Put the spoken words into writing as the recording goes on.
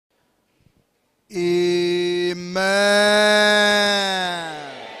Amen.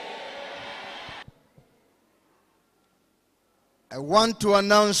 I want to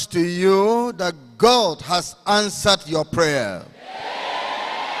announce to you that God has answered your prayer.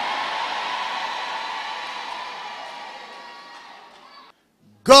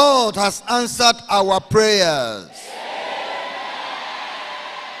 God has answered our prayers.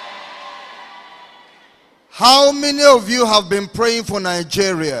 How many of you have been praying for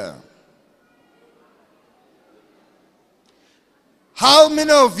Nigeria? How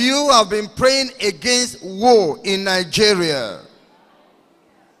many of you have been praying against war in Nigeria?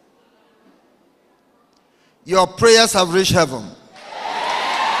 Your prayers have reached heaven.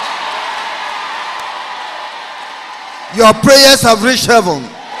 Your prayers have reached heaven.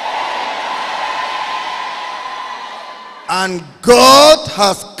 And God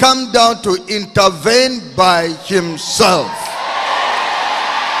has come down to intervene by himself.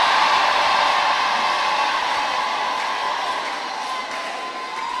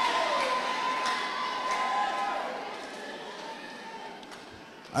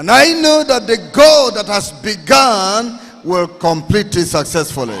 And I know that the God that has begun will complete it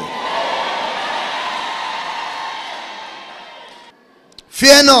successfully.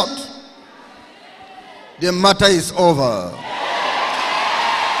 Fear not. The matter is over.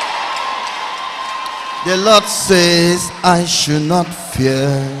 The Lord says, I should not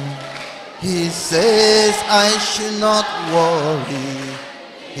fear. He says, I should not worry.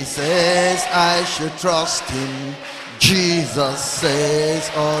 He says, I should trust him. Jesus says,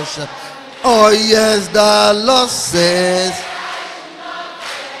 oh yes, the Lord says,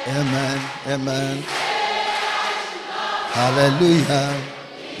 amen, amen, hallelujah.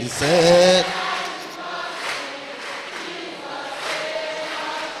 He said,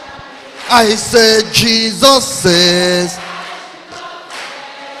 I said, Jesus says,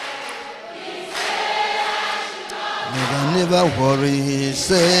 never worry. He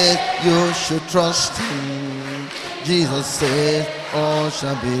said, you should trust him. Jesus says, all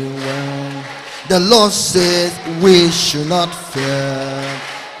shall be well. The Lord says, we should not fear.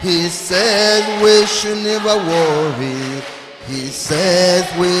 He says, we should never worry. He says,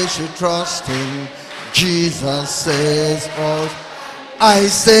 we should trust him. Jesus says, all. I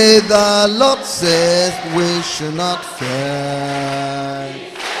say, the Lord says, we should not fear.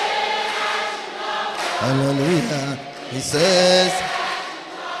 Hallelujah. He says,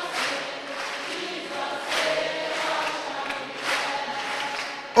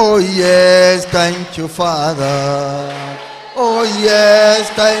 oh yes, thank you, Father. Oh yes,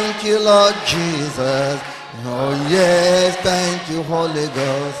 thank you, Lord Jesus. Oh yes, thank you, Holy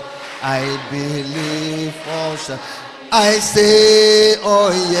Ghost. I believe all shall. I say,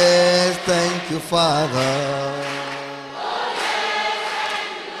 oh yes, thank you, Father.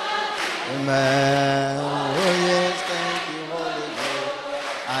 Amen. Oh yes, thank you, Holy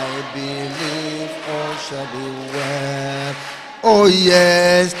Ghost. I believe all shall be well. Oh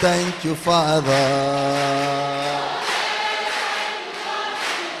yes, thank you, Father.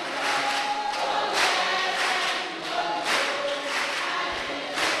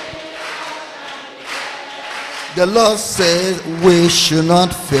 The Lord says we should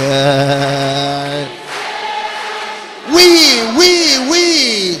not fear.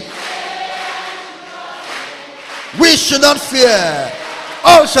 We should not fear.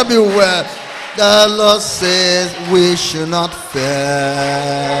 All shall be well. The Lord says we should not fear.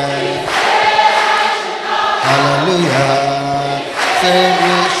 Hallelujah. Say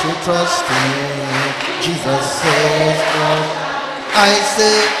we should trust him. Jesus says, oh. I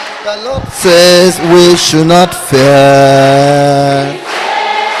say, the Lord says we should not fear.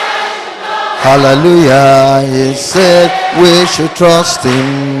 Hallelujah. He said we should trust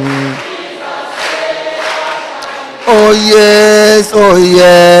him. Oh yes,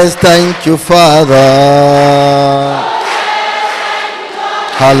 thank you, Father.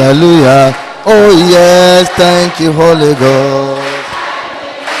 Hallelujah. Oh yes, thank you, Holy Ghost.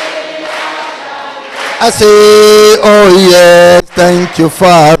 I say, oh yes, thank you,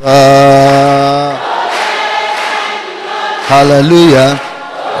 Father. Hallelujah.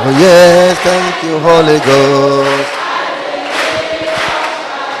 Oh yes, thank you, Holy Ghost.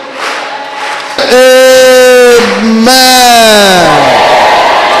 Amen.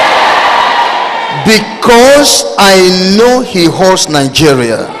 Because I know he holds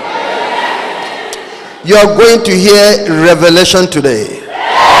Nigeria, you are going to hear revelation today.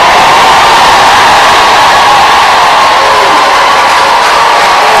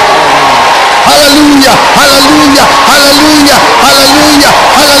 Hallelujah, hallelujah, hallelujah, hallelujah,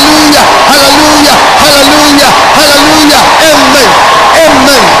 hallelujah, hallelujah, hallelujah, hallelujah, amen,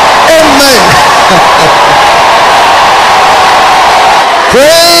 amen, amen.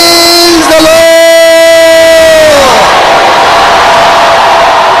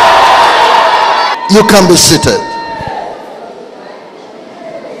 You can be seated.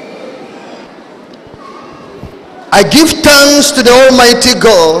 I give thanks to the Almighty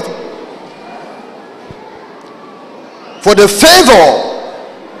God for the favor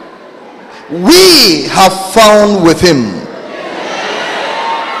we have found with him.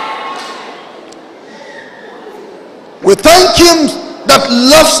 We thank him that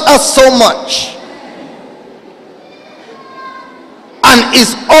loves us so much and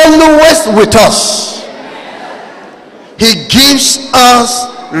is always with us. He gives us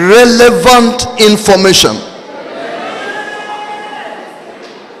relevant information.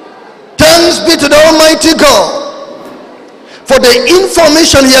 Thanks be to the Almighty God for the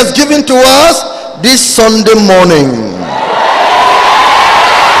information he has given to us this Sunday morning.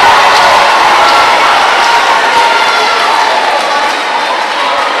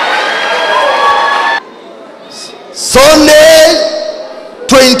 Sunday,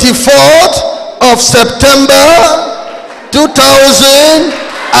 24th of September 2017.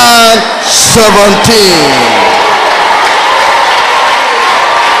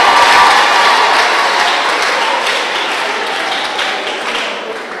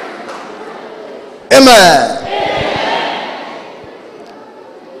 Amen.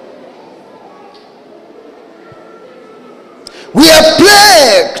 We are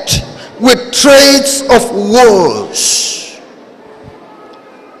plagued with traits of wars,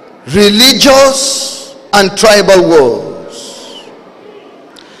 religious and tribal wars.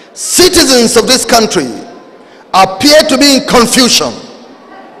 Citizens of this country appear to be in confusion.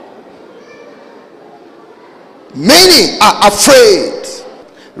 Many are afraid,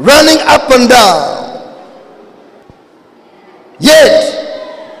 running up and down. Yet,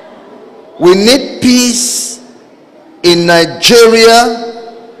 we need peace in Nigeria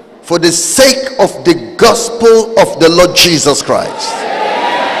for the sake of the gospel of the Lord Jesus Christ.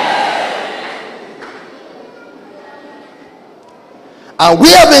 And we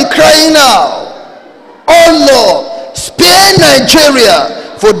have been crying out, oh Lord, spare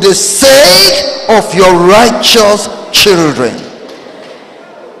Nigeria for the sake of your righteous children.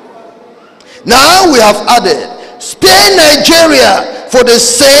 Now we have added, spare Nigeria for the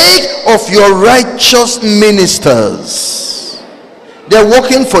sake of your righteous ministers. They're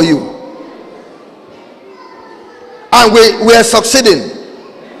working for you. And we are succeeding.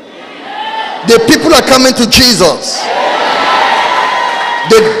 The people are coming to Jesus.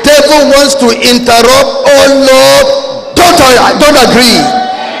 The devil wants to interrupt. Oh Lord, don't agree.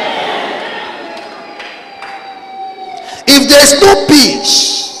 If there's no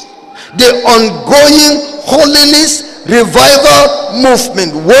peace, the ongoing holiness revival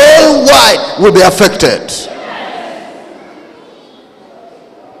movement worldwide will be affected.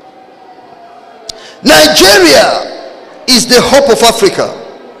 Nigeria is the hope of Africa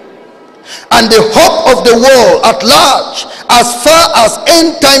and the hope of the world at large, as far as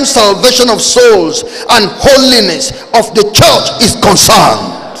end time salvation of souls and holiness of the church is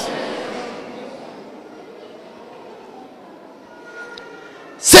concerned.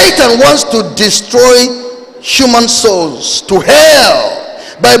 Satan wants to destroy human souls to hell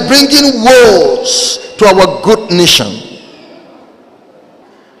by bringing woes to our good nation.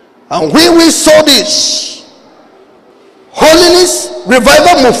 And when we saw this holiness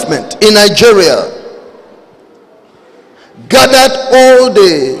revival movement in Nigeria, gathered all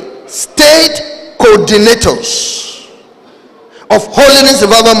the state coordinators of holiness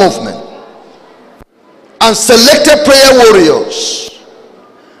revival movement and selected prayer warriors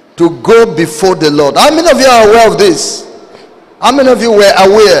to go before the Lord. How many of you are aware of this? How many of you were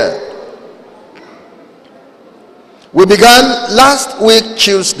aware? We began last week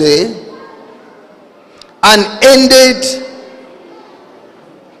Tuesday and ended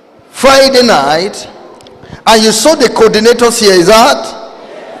Friday night, and you saw the coordinators here. Is that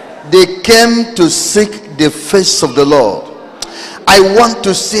they came to seek the face of the Lord? I want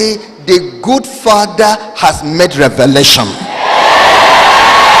to say the good Father has made revelation.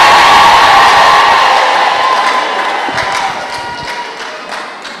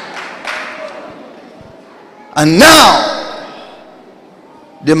 And now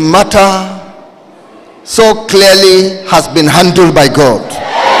the matter so clearly has been handled by God.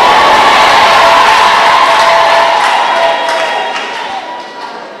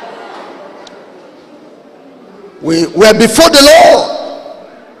 We were before the Lord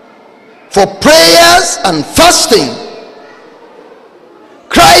for prayers and fasting,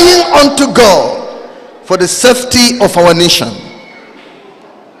 crying unto God for the safety of our nation,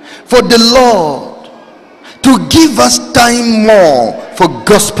 for the Lord to give us time more for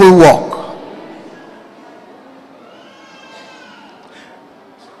gospel work.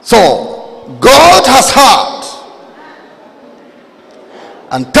 So God has heard.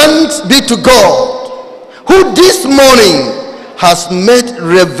 And thanks be to God, who this morning has made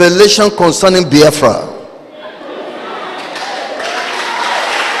revelation concerning Biafra.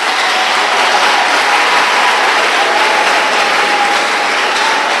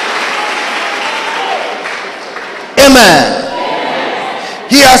 Amen.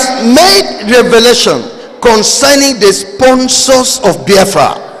 He has made revelation concerning the sponsors of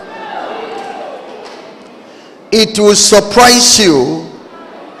Biafra. It will surprise you,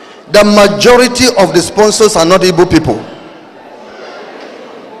 the majority of the sponsors are not Igbo people.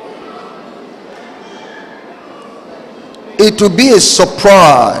 It will be a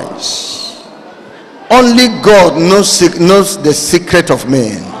surprise. Only God knows the secret of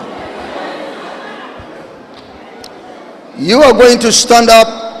men. You are going to stand up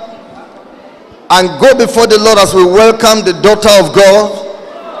and go before the Lord as we welcome the daughter of God,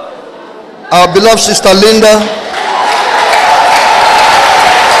 our beloved sister Linda.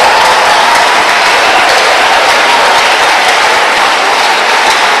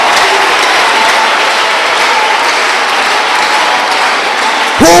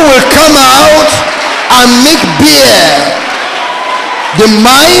 Who will come out and make bare the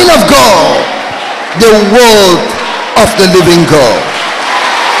mind of God, the word of the living God.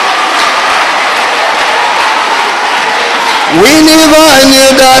 We never knew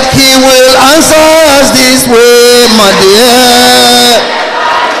that he will answer us this way, my dear.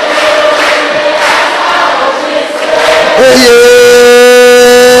 Oh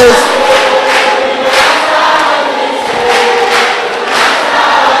yes.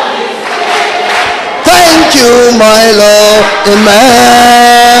 Thank you, my Lord.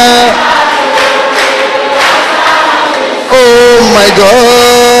 Amen. Oh my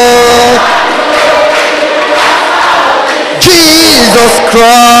God, Jesus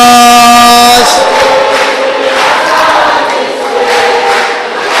Christ.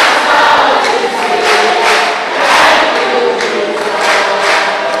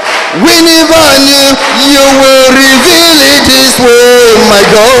 We never knew you will reveal it this way, my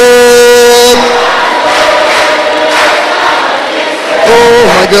God. Oh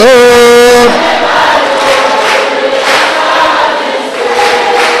my God.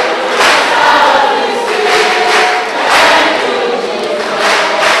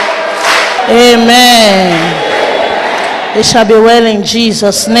 Amen. It shall be well in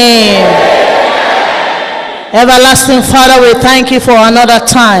Jesus' name. Everlasting Father, we thank you for another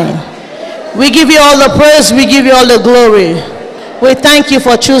time. We give you all the praise, we give you all the glory. We thank you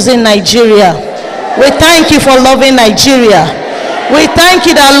for choosing Nigeria. We thank you for loving Nigeria. We thank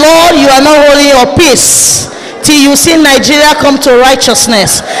you that, Lord, you are not holding your peace till you see Nigeria come to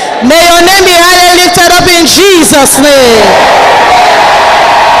righteousness. May your name be highly lifted up in Jesus' name.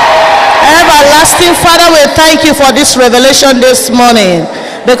 Everlasting Father, we thank you for this revelation this morning,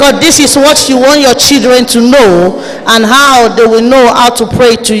 because this is what you want your children to know and how they will know how to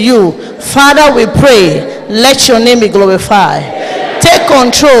pray to you. Father, we pray, let your name be glorified. Take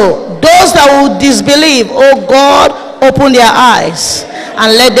control. Those that will disbelieve, oh God, open their eyes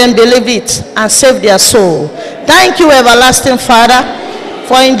and let them believe it and save their soul. Thank you, everlasting Father,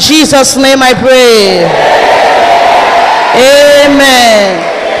 for in Jesus' name I pray. Amen.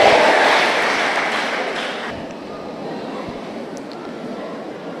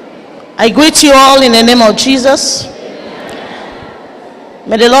 I greet you all in the name of Jesus.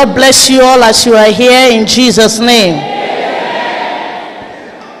 May the Lord bless you all as you are here in Jesus' name.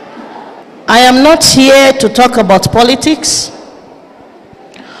 I am not here to talk about politics,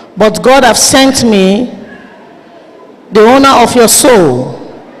 but God has sent me, the owner of your soul,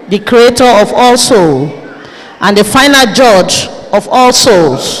 the creator of all souls, and the final judge of all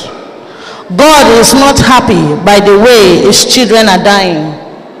souls. God is not happy by the way his children are dying.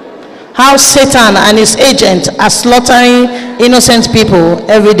 How Satan and his agents are slaughtering innocent people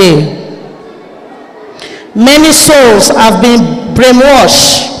every day. Many souls have been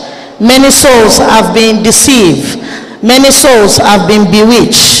brainwashed. Many souls have been deceived. Many souls have been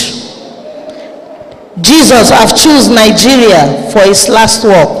bewitched. Jesus have chosen Nigeria for his last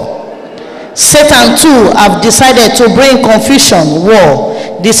work. Satan too have decided to bring confusion,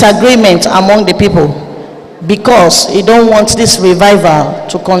 war, disagreement among the people, because he don't want this revival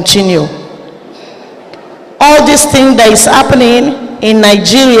to continue. All these things that is happening in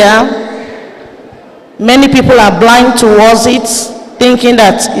Nigeria, many people are blind towards it, thinking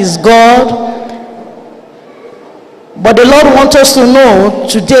that is God. But the Lord wants us to know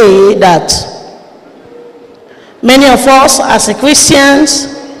today that many of us as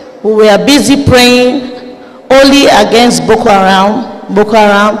Christians, who were busy praying only against Boko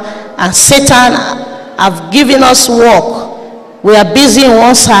Haram and Satan have given us work. We are busy in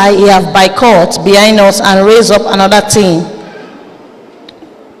one side, he have boycott behind us and raise up another thing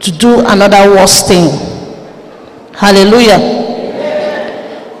to do another worse thing. Hallelujah.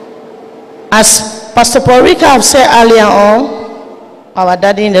 As Pastor Paul Rika have said earlier on, our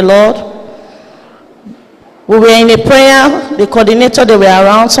daddy in the Lord, we were in a prayer, the coordinator, they were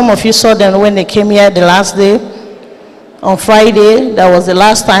around. Some of you saw them when they came here the last day. On Friday, that was the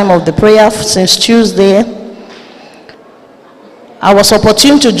last time of the prayer since Tuesday. I was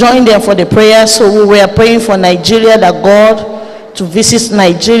opportune to join them for the prayer, so we were praying for Nigeria, that God to visit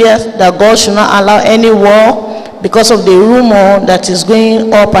Nigeria, that God should not allow any war because of the rumor that is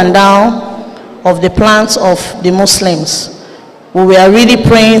going up and down of the plans of the Muslims. We were really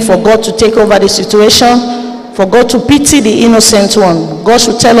praying for God to take over the situation, for God to pity the innocent one. God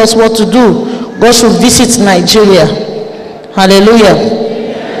should tell us what to do. God should visit Nigeria. Hallelujah.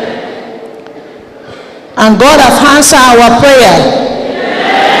 And God has answered our prayer.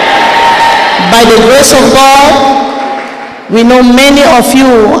 By the grace of God, we know many of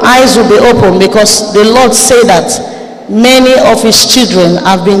you eyes will be open, because the Lord said that many of his children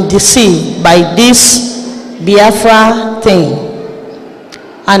have been deceived by this Biafra thing.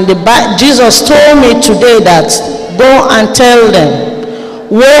 And Jesus told me today that go and tell them,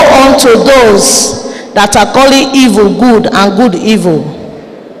 woe unto those that are calling evil good and good evil.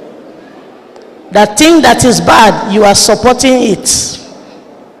 That thing that is bad, you are supporting it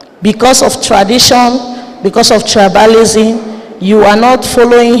because of tradition, because of tribalism. You are not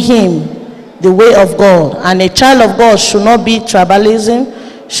following him, the way of God. And a child of God should not be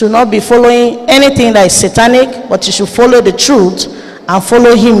tribalism, should not be following anything that is satanic, but you should follow the truth and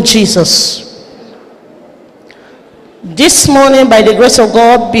follow him, Jesus. This morning, by the grace of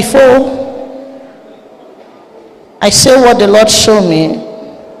God, before I say what the Lord showed me,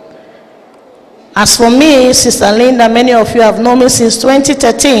 as for me, Sister Linda, many of you have known me since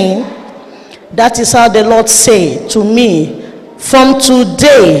 2013. That is how the Lord said to me, from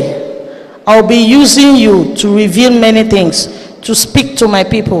today, I'll be using you to reveal many things, to speak to my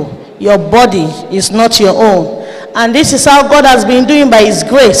people. Your body is not your own. And this is how God has been doing by his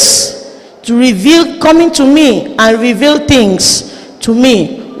grace, to reveal, coming to me and reveal things to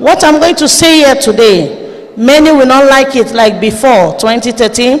me. What I'm going to say here today, many will not like it like before,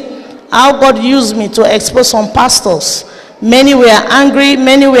 2013. How God used me to expose some pastors. Many were angry,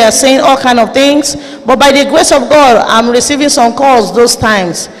 many were saying all kind of things. But by the grace of God, I'm receiving some calls those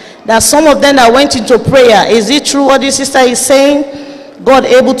times, that some of them that went into prayer, is it true what this sister is saying? God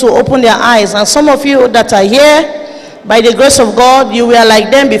able to open their eyes. And some of you that are here, by the grace of God, you were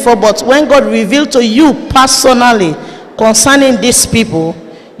like them before, but when God revealed to you personally concerning these people,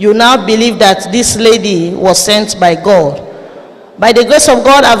 you now believe that this lady was sent by God. By the grace of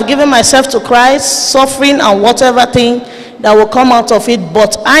God, I've given myself to Christ, suffering and whatever thing that will come out of it.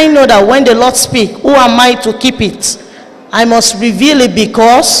 But I know that when the Lord speaks, who am I to keep it? I must reveal it,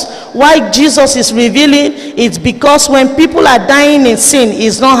 because why Jesus is revealing, it's because when people are dying in sin,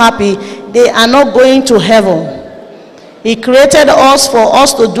 he's not happy. They are not going to heaven. He created us for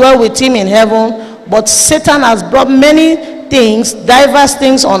us to dwell with him in heaven, but Satan has brought many things, diverse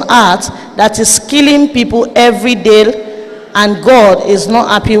things on earth that is killing people every day. And God is not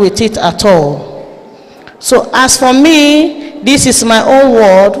happy with it at all. So as for me, this is my own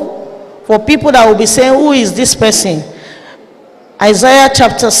word for people that will be saying, who is this person? Isaiah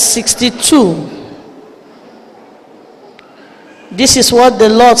chapter 62. This is what the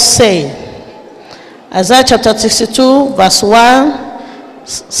Lord said. Isaiah chapter 62, verse 1,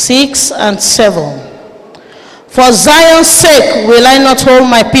 6, and 7. For Zion's sake will I not hold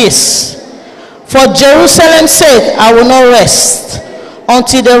my peace. For Jerusalem's sake I will not rest,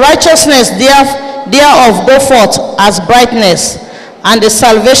 until the righteousness thereof go forth as brightness, and the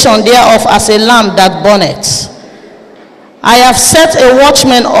salvation thereof as a lamp that burneth. I have set a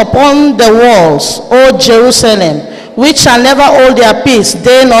watchman upon the walls, O Jerusalem, which shall never hold their peace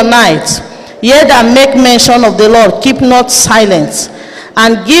day nor night. Ye that make mention of the Lord, keep not silence,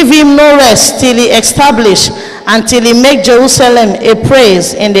 and give him no rest till he establish, until he make Jerusalem a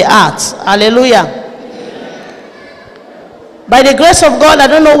praise in the earth. Hallelujah. By the grace of God, I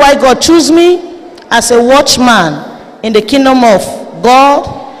don't know why God chose me as a watchman in the kingdom of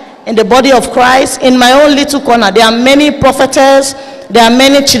God, in the body of Christ, in my own little corner. There are many prophetess, there are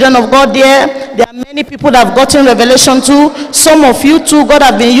many children of God there. There are many people that have gotten revelation too. Some of you too, God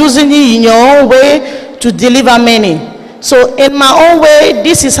have been using you in your own way to deliver many. So in my own way,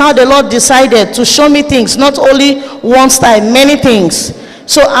 this is how the Lord decided to show me things, not only one style, many things.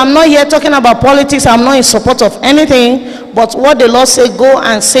 So I'm not here talking about politics. I'm not in support of anything. But what the Lord said, go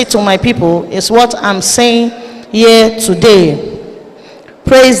and say to my people, is what I'm saying here today.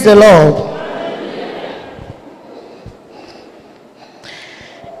 Praise the Lord.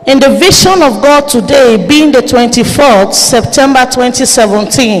 In the vision of God today, being the 24th September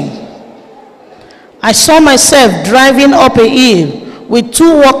 2017, I saw myself driving up a hill with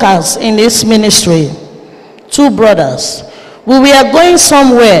two workers in this ministry, two brothers. We were going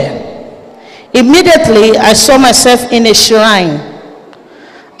somewhere. Immediately, I saw myself in a shrine.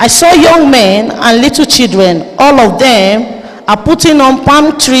 I saw young men and little children. All of them are putting on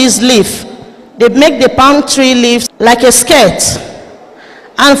palm trees leaf. They make the palm tree leaves like a skirt.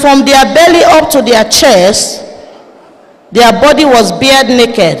 And from their belly up to their chest, their body was bare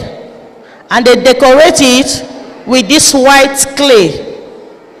naked. And they decorate it with this white clay.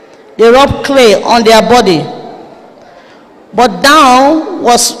 They rub clay on their body. But down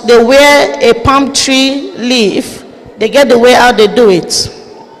was they wear a palm tree leaf. They get the way how they do it.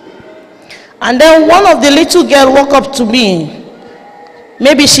 And then one of the little girl walked up to me.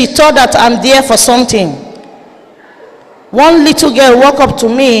 Maybe she thought that I'm there for something. One little girl walked up to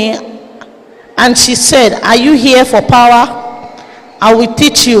me and she said, are you here for power? I will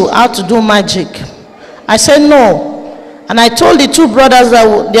teach you how to do magic. I said no. And I told the two brothers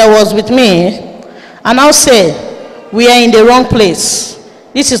that there was with me, and I said, we are in the wrong place.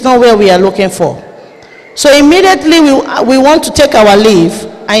 This is not where we are looking for. So immediately we want to take our leave.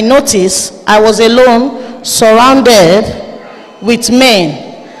 I noticed I was alone, surrounded with men.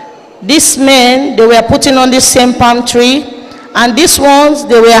 These men, they were putting on the same palm tree, and these ones,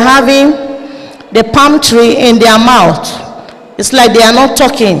 they were having the palm tree in their mouth. It's like they are not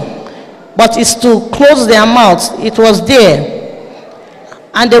talking, but it's to close their mouths. It was there.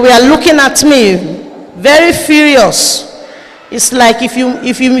 And they were looking at me, very furious. It's like if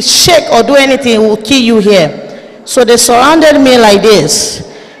you shake or do anything, it will kill you here. So they surrounded me like this.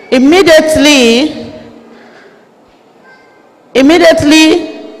 Immediately,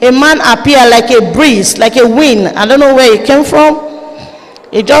 a man appeared like a breeze, like a wind. I don't know where it came from.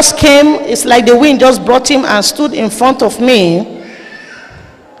 It just came. It's like the wind just brought him and stood in front of me.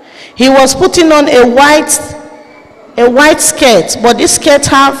 He was putting on a white skirt, but this skirt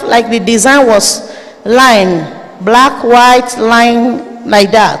have like the design was line, black, white line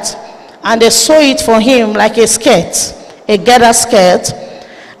like that. And they sew it for him like a skirt, a gather skirt.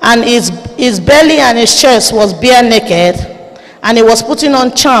 And his belly and his chest was bare naked. And he was putting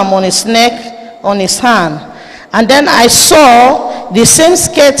on charm on his neck, on his hand. And then I saw the same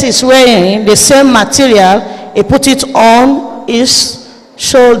skirt he's wearing, the same material, he put it on his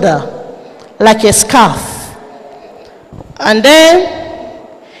shoulder like a scarf. And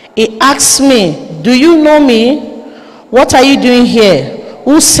then he asked me, do you know me? What are you doing here?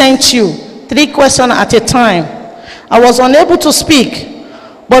 Who sent you? 3 questions at a time. I was unable to speak,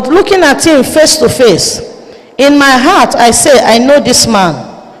 but looking at him face to face, in my heart, I say, I know this man.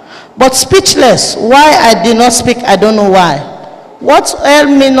 But speechless, why I did not speak, I don't know why. What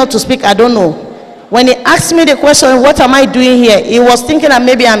helped me not to speak, I don't know. When he asked me the question, what am I doing here? He was thinking that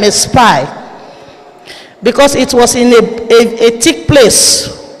maybe I'm a spy. Because it was in a thick place.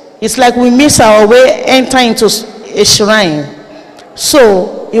 It's like we miss our way, enter into a shrine.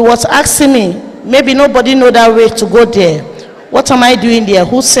 So he was asking me, maybe nobody know that way to go there. What am I doing there?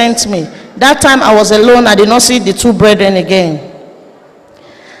 Who sent me? That time I was alone. I did not see the two brethren again.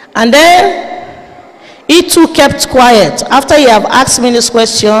 And then he too kept quiet. After he have asked me this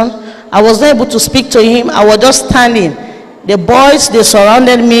question, I was not able to speak to him. I was just standing. The boys, they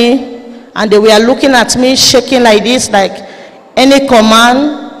surrounded me and they were looking at me, shaking like this, like any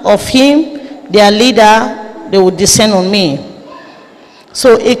command of him, their leader, they would descend on me.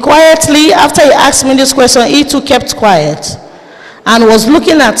 So he quietly, after he asked me this question, he too kept quiet and was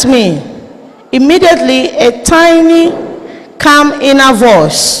looking at me. Immediately, a tiny, calm inner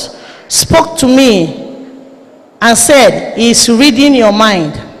voice spoke to me and said, he's reading your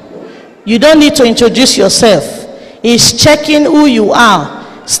mind. You don't need to introduce yourself. He's checking who you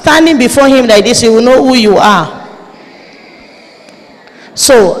are. Standing before him like this, he will know who you are.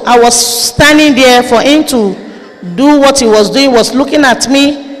 So I was standing there for him to do what he was doing, was looking at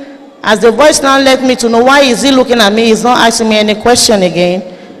me. As the voice now let me to know why is he looking at me. He's not asking me any question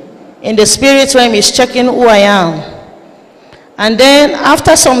again. In the spirit realm, he's checking who I am. And then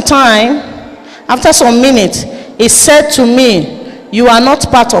after some time, after some minutes, he said to me, you are not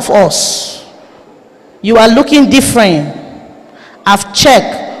part of us. You are looking different. I've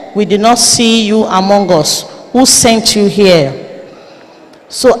checked. We did not see you among us. Who sent you here?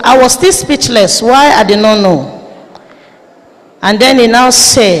 So I was still speechless. Why? I did not know. And then he now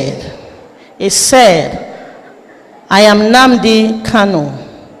said, I am Nnamdi Kanu.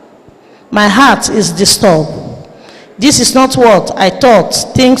 My heart is disturbed. This is not what I thought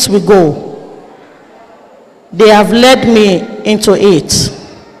things would go. They have led me into it.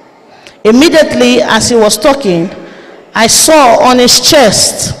 Immediately as he was talking, I saw on his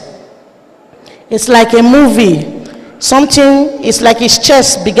chest, it's like a movie. Something, it's like his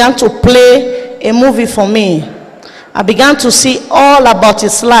chest began to play a movie for me. I began to see all about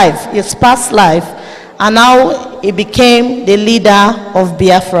his life, his past life, and how he became the leader of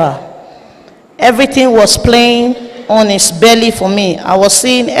Biafra. Everything was playing on his belly for me. I was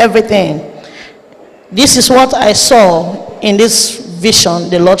seeing everything. This is what I saw in this vision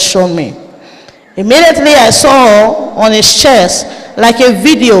the Lord showed me. Immediately I saw on his chest like a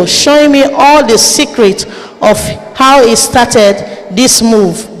video showing me all the secret of how he started this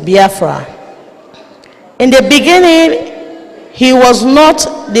move, Biafra. In the beginning, he was not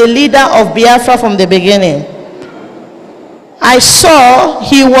the leader of Biafra from the beginning. I saw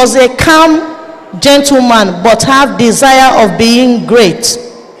he was a calm gentleman but have desire of being great.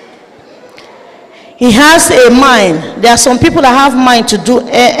 He has a mind. There are some people that have mind to do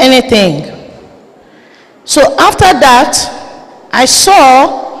anything. So after that, I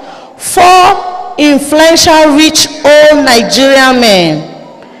saw 4 influential, rich, old Nigerian men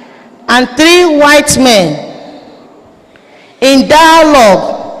and 3 white men in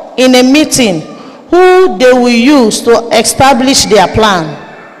dialogue in a meeting who they will use to establish their plan.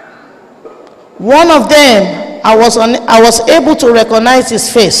 One of them, I was able to recognize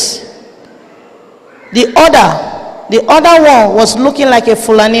his face. The other one was looking like a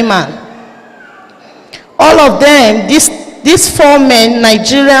Fulani man. All of them, these 4 men,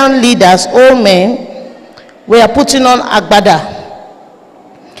 Nigerian leaders, old men, were putting on agbada.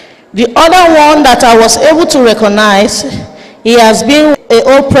 The other one that I was able to recognize, he has been an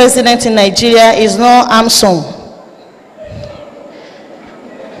old president in Nigeria, is now Amson.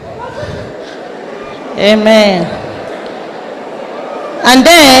 Amen. And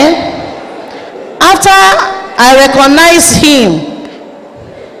then, after I recognize him,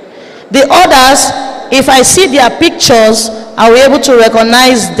 the others, if I see their pictures, I'll be able to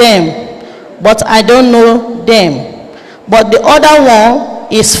recognize them, but I don't know them. But the other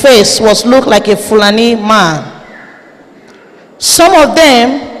one, his face was looked like a Fulani man. Some of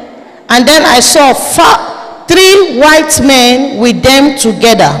them, and then I saw 3 white men with them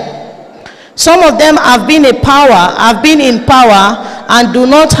together. Some of them have been in power and do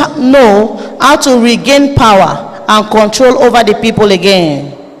not know how to regain power and control over the people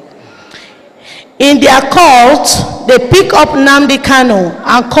again. In their cult, they pick up Nnamdi Kanu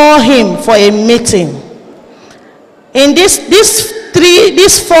and call him for a meeting. In these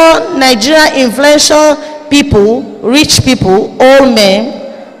 4 Nigerian influential people, rich people, old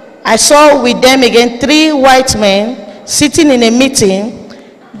men, I saw with them again 3 white men sitting in a meeting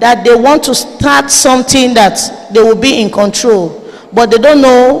that they want to start something that they will be in control. But they don't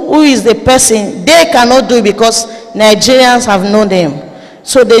know who is the person. They cannot do it because Nigerians have known them.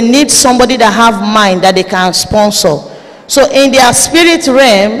 So they need somebody that have mind that they can sponsor. So in their spirit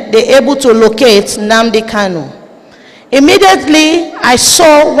realm, they're able to locate Nnamdi Kanu. Immediately, I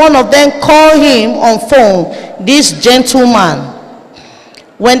saw one of them call him on phone, this gentleman.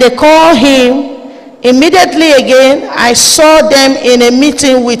 When they call him, immediately again, I saw them in a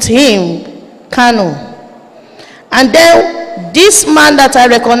meeting with him, Kanu. And then this man that I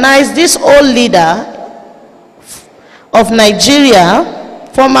recognize, this old leader of Nigeria,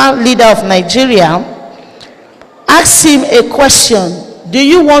 former leader of Nigeria, asked him a question. Do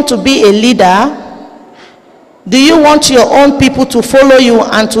you want to be a leader? Do you want your own people to follow you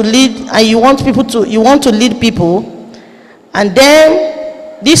and to lead, and you want to lead people? And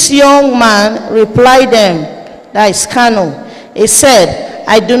then this young man replied them, that is Kanu. He said,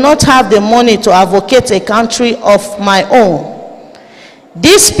 I do not have the money to advocate a country of my own.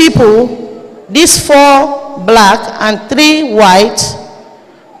 These people, these 4 black and 3 white,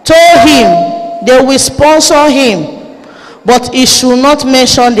 told him they will sponsor him, but he should not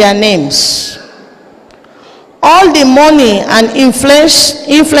mention their names. All the money and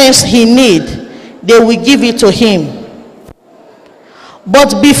influence he needs, they will give it to him.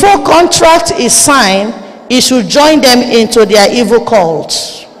 But before contract is signed, he should join them into their evil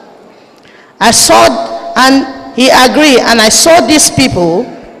cult. I saw, and he agreed, and I saw these people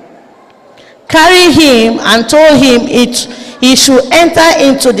carry him and told him he should enter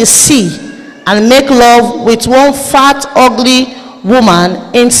into the sea and make love with one fat, ugly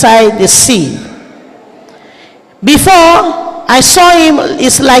woman inside the sea. Before I saw him,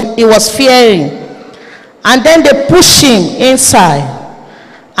 it's like he was fearing. And then they pushed him inside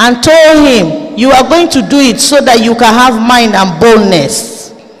and told him, you are going to do it so that you can have mind and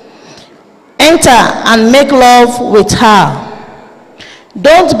boldness. Enter and make love with her.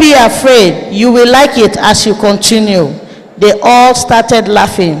 Don't be afraid, you will like it as you continue. They all started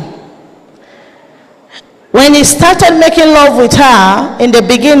laughing. When he started making love with her, in the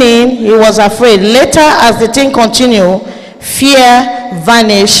beginning, he was afraid. Later, as the thing continued, fear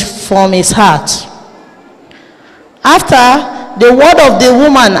vanished from his heart. After the word of the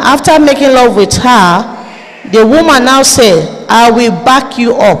woman, after making love with her, the woman now said, I will back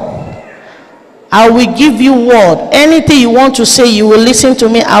you up. I will give you word. Anything you want to say, you will listen to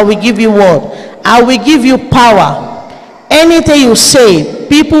me. I will give you word. I will give you power. Anything you say,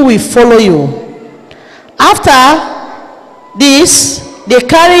 people will follow you. After this, they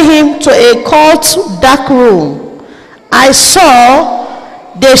carry him to a court dark room. I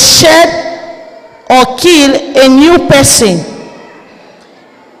saw they shed or kill a new person.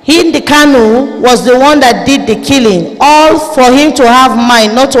 He, the Kanu, was the one that did the killing. All for him to have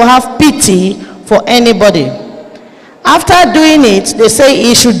mind, not to have pity for anybody. After doing it, they say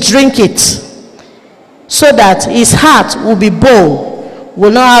he should drink it so that his heart will be bold,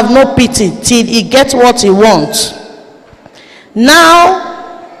 will not have no pity till he gets what he wants.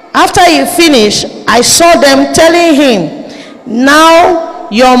 Now, after he finished, I saw them telling him, now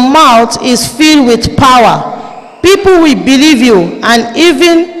your mouth is filled with power. People will believe you, and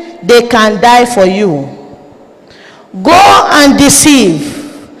even they can die for you. Go and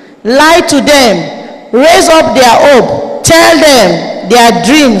deceive, lie to them, raise up their hope, tell them their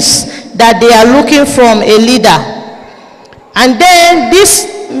dreams that they are looking from a leader. And then these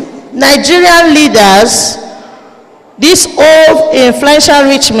Nigerian leaders, these old influential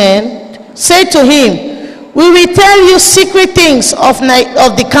rich men, say to him, we will tell you secret things of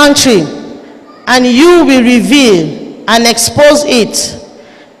the country, and you will reveal and expose it.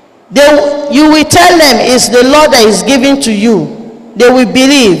 You will tell them it's the Lord that is giving to you. They will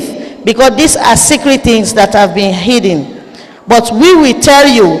believe, because these are secret things that have been hidden. But we will tell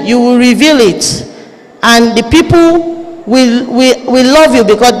you, you will reveal it, and the people will love you,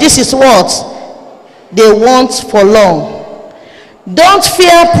 because this is what they want for long. Don't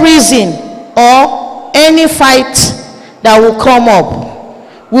fear prison or any fight that will come up.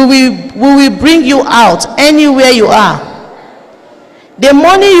 We will bring you out anywhere you are. The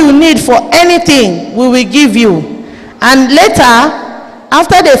money you need for anything, we will give you. And later,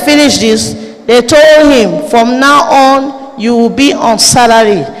 after they finish this, they told him, from now on, you will be on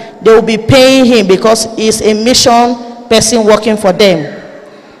salary. They will be paying him because he's a mission person working for them.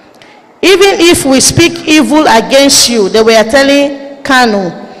 Even if we speak evil against you, they were telling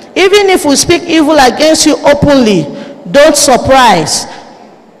Kanu, even if we speak evil against you openly, don't surprise.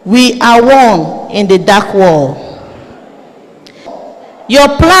 We are one in the dark world. Your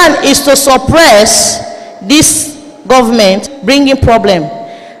plan is to suppress this government, bringing problem.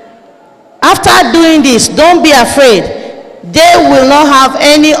 After doing this, don't be afraid. They will not have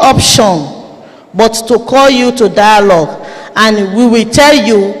any option but to call you to dialogue, and we will tell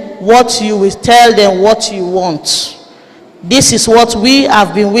you what you will tell them, what you want. This is what we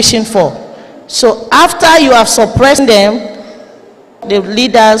have been wishing for. So after you have suppressed them, the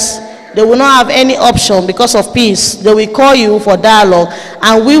leaders, they will not have any option because of peace. They will call you for dialogue,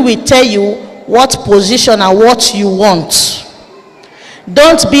 and we will tell you what position and what you want.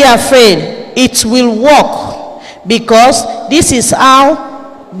 Don't be afraid. It will work, because this is how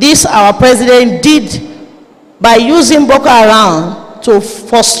our president did by using Boko Haram to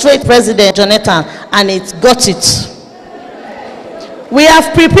frustrate President Jonathan, and it got it. We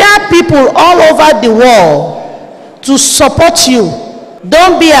have prepared people all over the world to support you.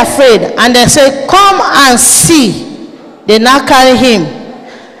 Don't be afraid. And they say, come and see. They now carry him.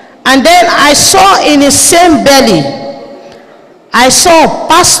 And then I saw in his same belly, I saw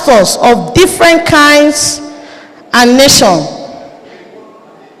pastors of different kinds and nations.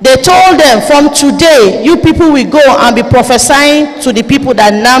 They told them, from today, you people will go and be prophesying to the people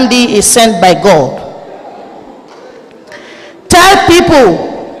that Nnamdi is sent by God. Tell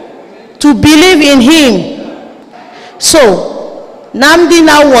people to believe in him. So Nnamdi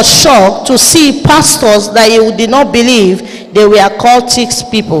now was shocked to see pastors that he did not believe they were cultic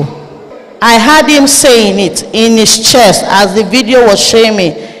people. I heard him saying it in his chest as the video was showing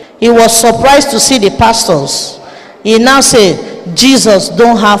me. He was surprised to see the pastors. He now said, Jesus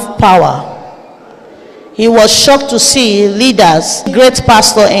don't have power. He was shocked to see leaders, great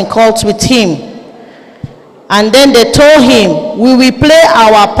pastor in cult with him. And then they told him, we will play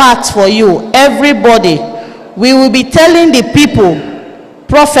our part for you, everybody. We will be telling the people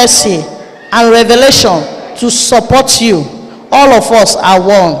prophecy and revelation. to support you. All of us are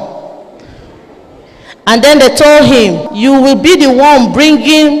one. And then they told him, you will be the one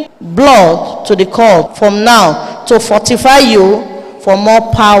bringing blood to the court from now to fortify you for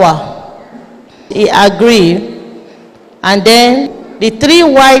more power. He agreed. And then the 3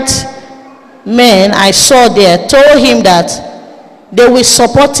 white men I saw there told him that they will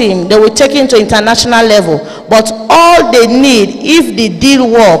support him, they will take him to international level, but all they need, if the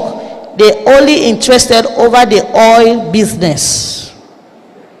deal work, they only interested over the oil business.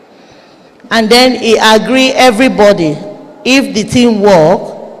 And then he agreed, everybody, if the thing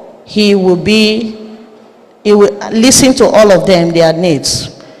work, he will listen to all of them, their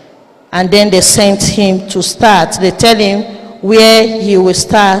needs. And then they sent him to start. They tell him where he will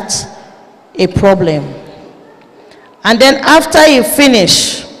start a problem. And then after he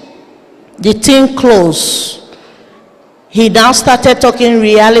finished, the thing closed. He now started talking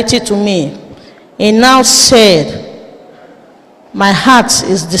reality to me. He now said, my heart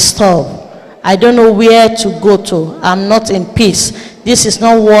is disturbed. I don't know where to go to. I'm not in peace. This is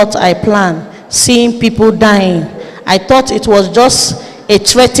not what I planned. Seeing people dying. I thought it was just a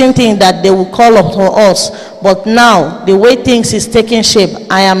threatening thing that they will call up for us. But now, the way things is taking shape,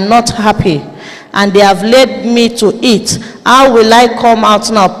 I am not happy. And they have led me to it. How will I come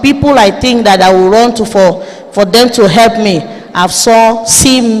out now? People I think that I will run to for them to help me. I've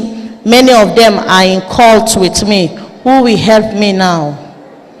seen many of them are in cult with me. Who will help me now?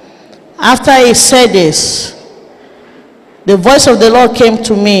 After he said this, the voice of the Lord came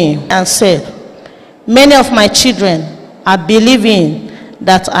to me and said, many of my children are believing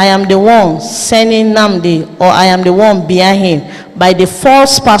that I am the one sending Namdi, or I am the one behind him, by the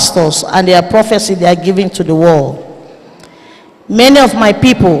false pastors and their prophecy they are giving to the world. Many of my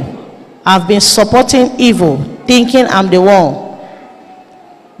people have been supporting evil, thinking I'm the one.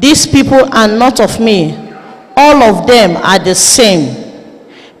 These people are not of me. All of them are the same.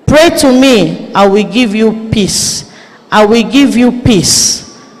 Pray to me, I will give you peace. I will give you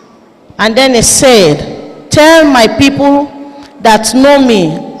peace. And then he said, tell my people that know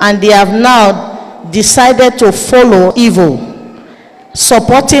me and they have now decided to follow evil,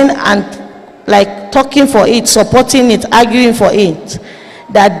 supporting and like talking for it, supporting it, arguing for it,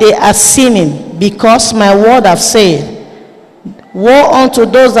 that they are sinning, because my word have said, woe unto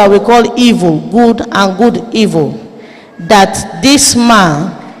those that we call evil good and good evil, that this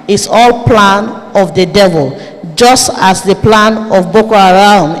man is all plan of the devil, just as the plan of Boko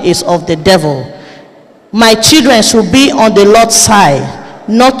Haram is of the devil. My children should be on the Lord's side,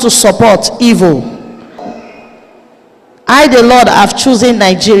 not to support evil. I, the Lord, have chosen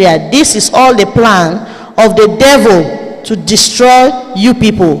Nigeria. This is all the plan of the devil to destroy you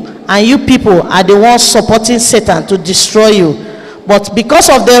people. And you people are the ones supporting Satan to destroy you. But because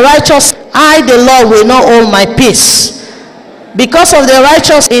of the righteous, I, the Lord, will not hold my peace. Because of the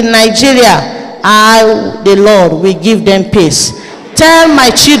righteous in Nigeria, I, the Lord, will give them peace. Tell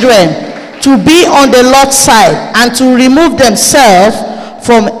my children to be on the Lord's side and to remove themselves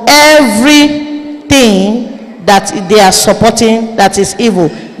from everything that they are supporting that is evil.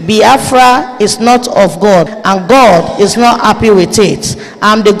 Biafra is not of God, and God is not happy with it.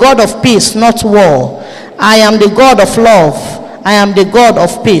 I am the God of peace, not war. I am the God of love. I am the God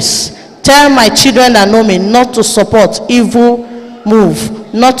of peace. Tell my children that know me not to support evil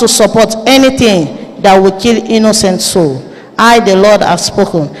move, not to support anything that will kill innocent soul. I, the Lord, have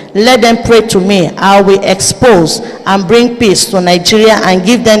spoken. Let them pray to me. I will expose and bring peace to Nigeria and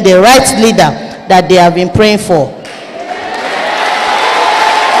give them the right leader that they have been praying for.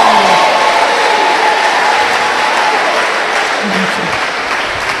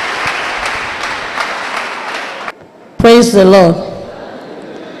 Praise the Lord.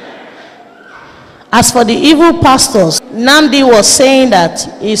 As for the evil pastors, Namdi was saying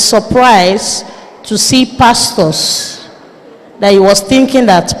that he's surprised to see pastors, that he was thinking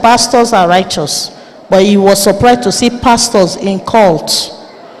that pastors are righteous, but he was surprised to see pastors in cults.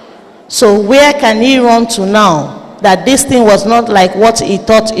 So where can he run to now that this thing was not like what he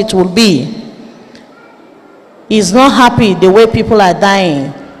thought it would be? He's not happy the way people are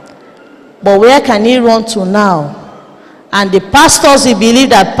dying, but where can he run to now? And the pastors, he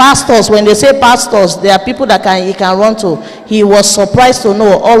believed that pastors, when they say pastors, there are people that he can run to. He was surprised to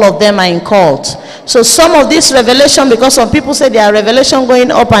know all of them are in cult. So some of this revelation, because some people say there are revelation going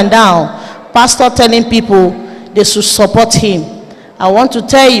up and down, pastor telling people they should support him. I want to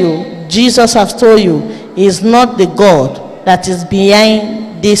tell you, Jesus has told you, he is not the God that is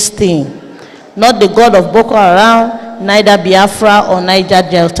behind this thing. Not the God of Boko Haram, neither Biafra or Niger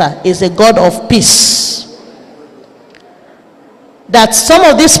Delta. He is a God of peace. that some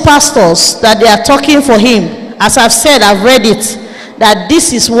of these pastors that they are talking for him, as I've said, I've read it, that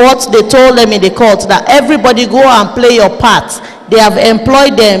this is what they told them in the court, that everybody go and play your part. They have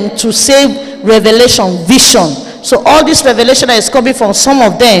employed them to save revelation, vision. So all this revelation that is coming from some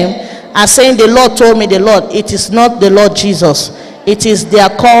of them are saying, the Lord told me, the Lord. It is not the Lord Jesus. It is their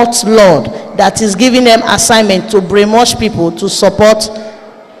cult Lord that is giving them assignment to brainwash people to support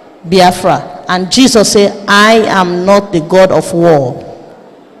Biafra. And Jesus said, I am not the God of war.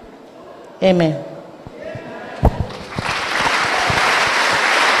 Amen.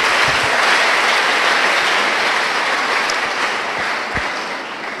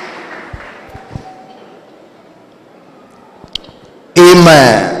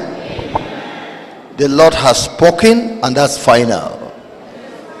 Amen. The Lord has spoken, and that's final.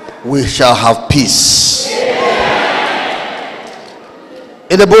 We shall have peace.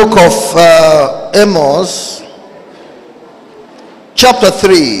 In the book of Amos, chapter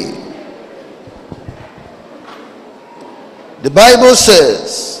 3, the Bible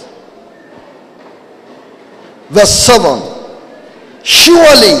says, verse 7,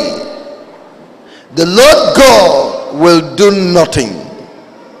 surely the Lord God will do nothing,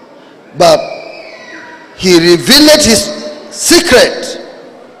 but he revealed his secret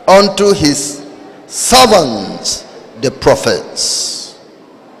unto his servants, the prophets.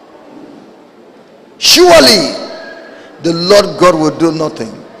 Surely the Lord God will do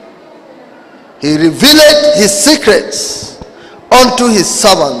nothing. He revealed his secrets unto his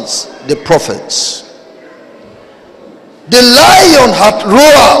servants, the prophets. The lion hath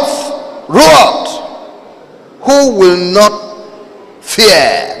roared, who will not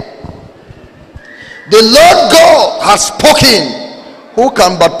fear? The Lord God has spoken, who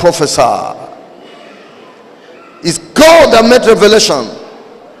can but prophesy? It's God that made revelation.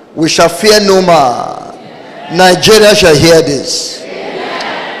 We shall fear no man. Nigeria shall hear this.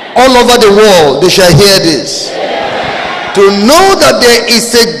 All over the world they shall hear this. To know that there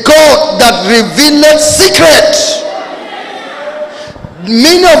is a God that revealed secret.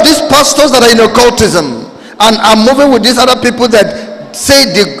 Many of these pastors that are in occultism and are moving with these other people that say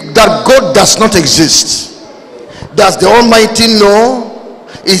that God does not exist. Does the Almighty know?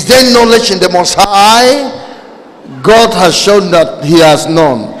 Is there knowledge in the Most High? God has shown that he has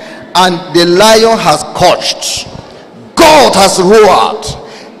known, and the lion has couched. God has roared.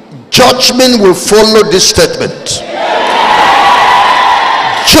 Judgment will follow this statement.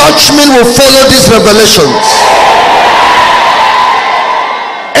 Judgment will follow these revelations.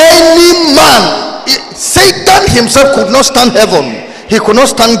 Any man, Satan himself could not stand heaven. He could not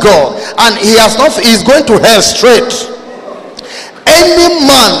stand God, and he is going to hell straight. Any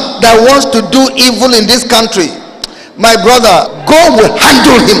man that wants to do evil in this country, my brother, God will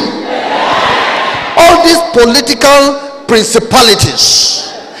handle him. All these political principalities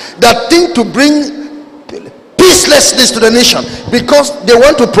that think to bring peacelessness to the nation because they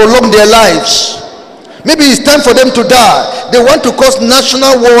want to prolong their lives. Maybe it's time for them to die. They want to cause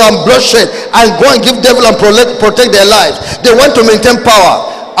national war and bloodshed and go and give devil and protect their lives. They want to maintain power.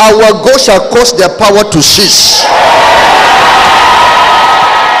 Our God shall cause their power to cease.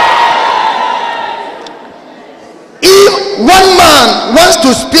 If one man wants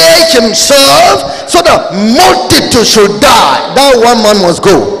to spare himself so that multitude should die, that one man must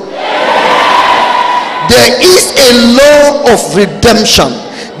go. There is a law of redemption.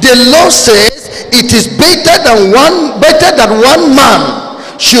 The law says it is better that one man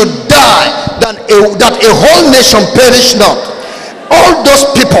should die than that a whole nation perish not. All those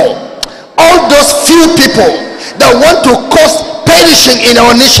people, all those few people that want to cause perishing in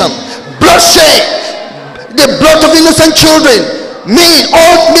our nation, bloodshed, the blood of innocent children,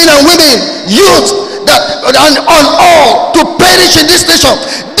 old men and women, youth, and on all to perish in this nation,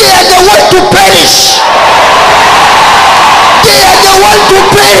 they are the one to perish. They are the one to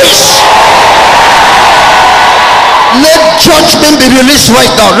perish. Let judgment be released right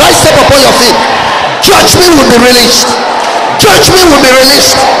now. Rise up upon your feet. Judgment will be released. Judgment will be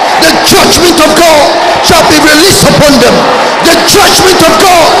released. The judgment of God shall be released upon them. The judgment of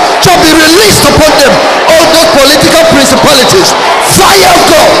God shall be released upon them. All those political principalities, fire of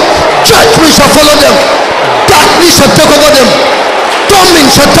God, judgment shall follow them. Darkness shall take over them. Torment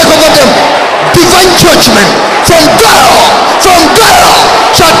shall take over them. Divine judgment from God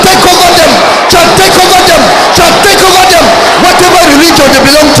shall take over them, shall take over them, shall take over them. Whatever religion they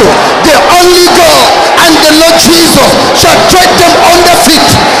belong to, the only God and the Lord Jesus shall tread them under feet,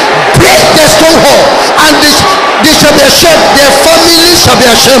 break their stronghold, and they shall be ashamed. Their family shall be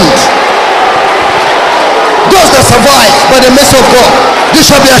ashamed. Those that survive by the mercy of God, they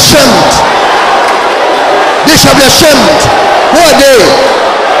shall be ashamed. They shall be ashamed. Who are they?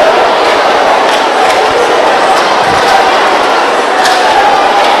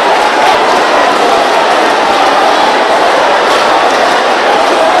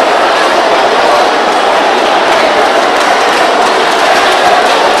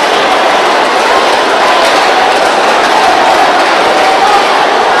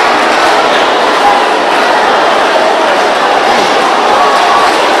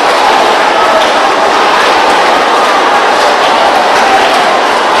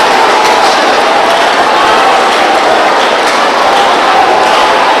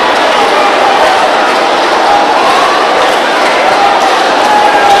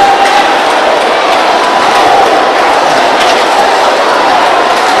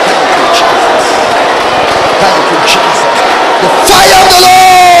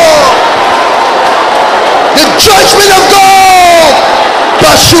 Judgment of God.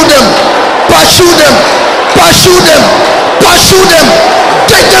 Pursue them. Pursue them. Pursue them. Pursue them.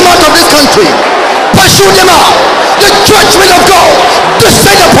 Take them out of this country. Pursue them out. The judgment of God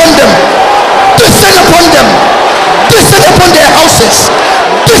descend upon them. Descend upon them. Descend upon their houses.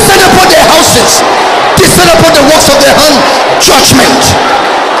 Descend upon their houses. Descend upon the works of their hand. Judgment.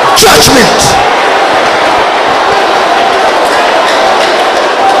 Judgment.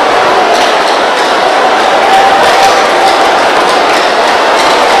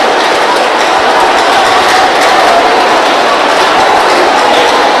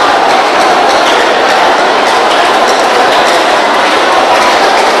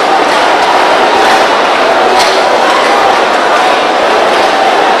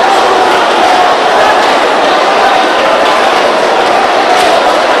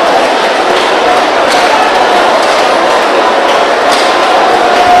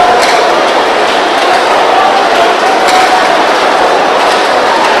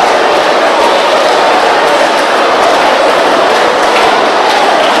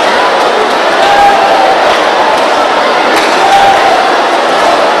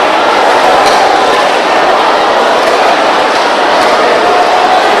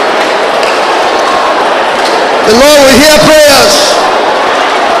 The Lord will hear prayers.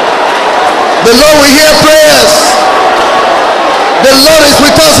 The Lord will hear prayers. The Lord is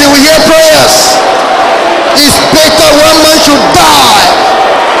with us. He will hear prayers. It's better one man should die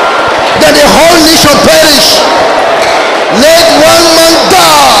than the whole nation perish. Let one man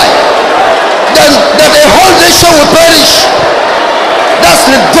die than that the whole nation will perish. That's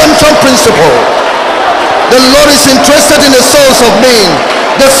the redemption principle. The Lord is interested in the souls of men,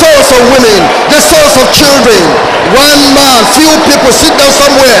 the souls of women, the souls of children. One man, few people sit down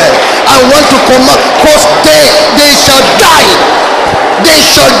somewhere and want to come up, cause they shall die. They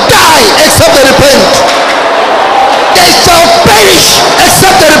shall die except they repent. They shall perish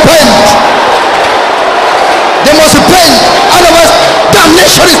except they repent. They must repent, otherwise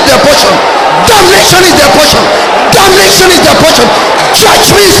damnation is their portion. Damnation is their portion. Damnation is their portion.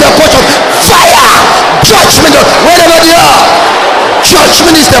 Judgment is their portion. Fire! Judgment wherever they are.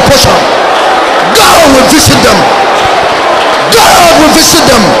 Judgment is their portion. God will visit them. God will visit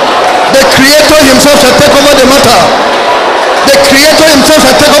them. The Creator himself shall take over the matter. The Creator himself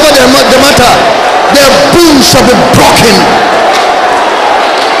shall take over the matter. Their bones shall be broken.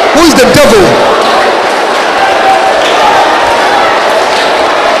 Who is the devil?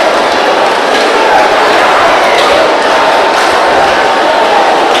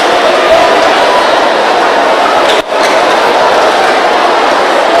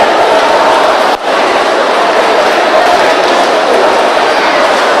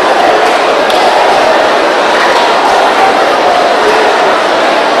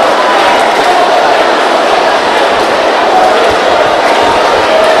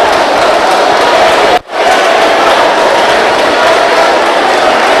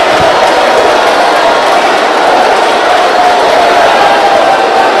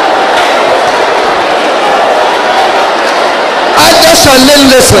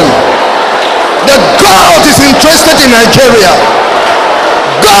 Listen, that God is interested in Nigeria.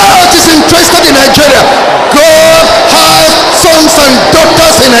 God is interested in Nigeria. God has sons and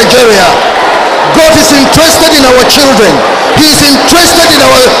daughters in Nigeria. God is interested in our children. He is interested in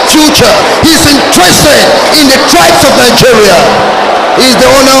our future. He is interested in the tribes of Nigeria. He is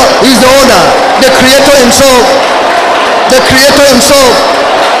the owner. He is the owner. The Creator himself. The Creator himself.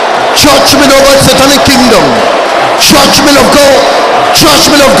 Judgment over the satanic kingdom. Judgment of God.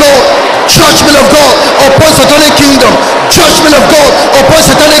 Judgment of God. Judgment of God upon satanic kingdom. Judgment of God upon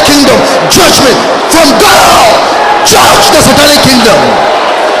satanic kingdom. Judgment from God. Judge the satanic kingdom.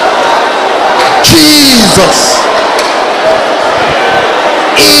 Jesus.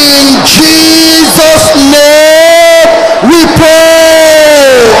 In Jesus' name we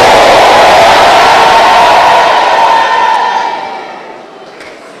pray.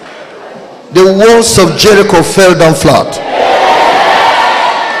 The walls of Jericho fell down flat.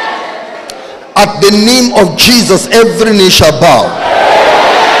 At the name of Jesus, every knee shall bow,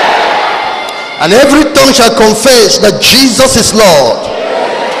 and every tongue shall confess that Jesus is Lord,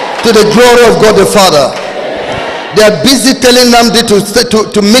 to the glory of God the Father. They are busy telling them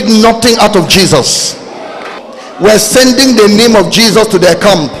to make nothing out of Jesus. We're sending the name of Jesus to their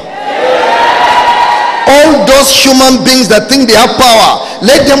camp. All those human beings that think they have power,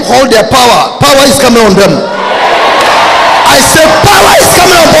 let them hold their power. Power is coming on them. I say power is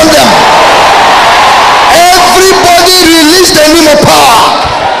coming upon them. Everybody release the name of power.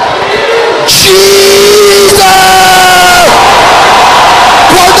 Jesus!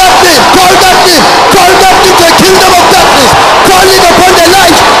 Call that name, call that name, call that name to the kingdom of darkness. Call it upon the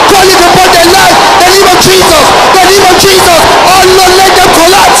light, call it upon the light. The name of Jesus, the name of Jesus. Oh Lord, let them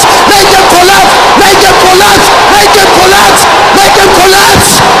collapse, let them collapse, let them collapse, let them collapse, let them collapse.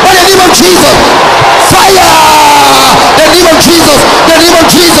 By the name of Jesus, fire. The name of Jesus, the name of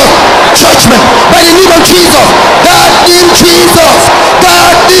Jesus. Judgment by the name of Jesus. That name Jesus,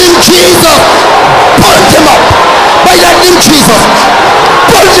 that name Jesus. Pull them up by that name Jesus.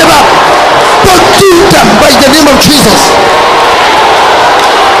 Pull them up. Pursue them by the name of Jesus.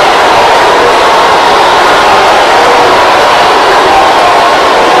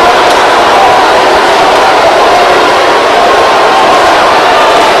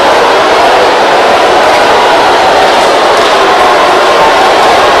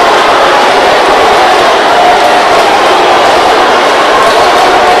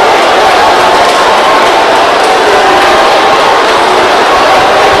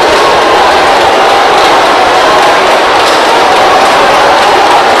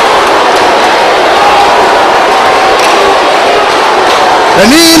 The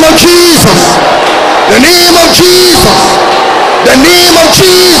name of Jesus, the name of Jesus, the name of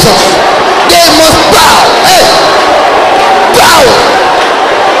Jesus. They must bow, hey, bow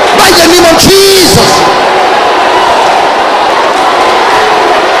by the name of Jesus.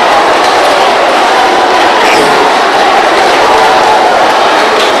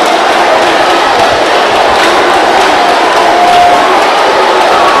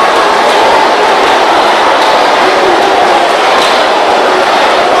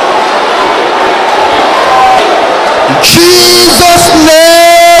 Jesus'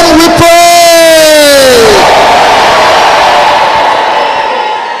 name we pray.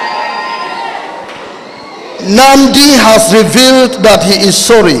 Namdi has revealed that he is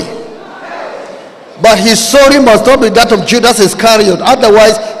sorry, but his sorry must not be that of Judas Iscariot,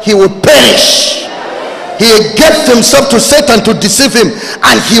 otherwise he will perish. He gave himself to Satan to deceive him,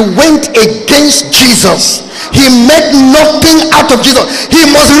 and he went against Jesus. He made nothing out of Jesus. He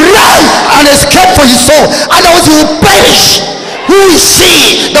must run and escape for his soul, otherwise he will perish. Who is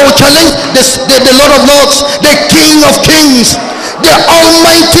he that will challenge the Lord of Lords, the King of Kings, the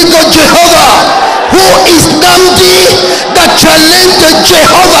Almighty God Jehovah? Who is Namdi that challenged the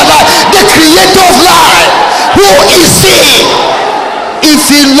Jehovah, the creator of life? Who is he? If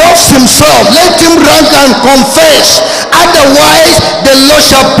he loves himself, let him run and confess. Otherwise, the Lord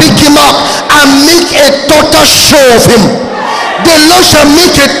shall pick him up and make a total show of him. The Lord shall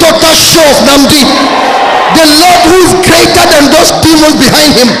make a total show of Namdi. The Lord who is greater than those demons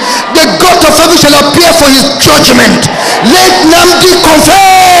behind him, the God of heaven shall appear for his judgment. Let Namdi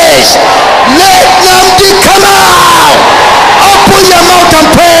confess. Let Namdi come out. Open your mouth and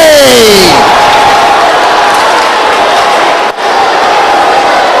pray.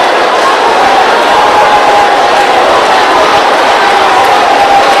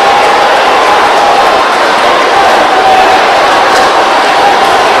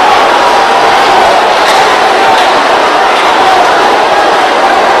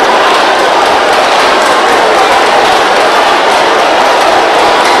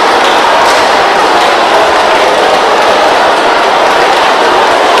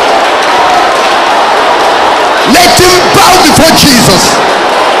 Let him bow before Jesus.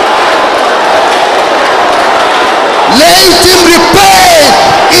 Let him repent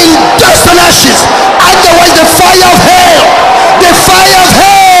in dust and ashes. Otherwise the fire of hell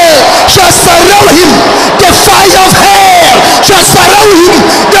shall surround him. The fire of hell shall surround him.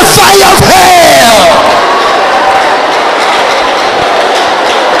 The fire of hell.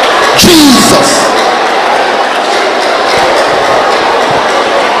 Jesus.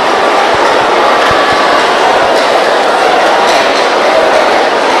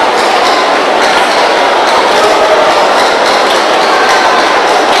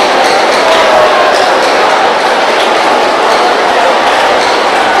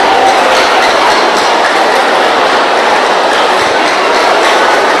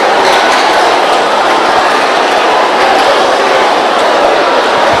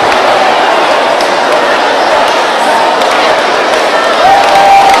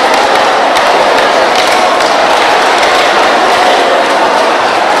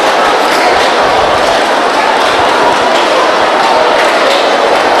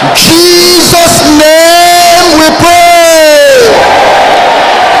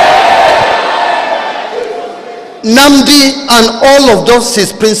 Namdi and all of those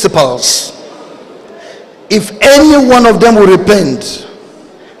his principals, if any one of them will repent,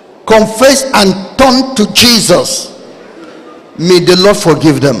 confess and turn to Jesus, may the Lord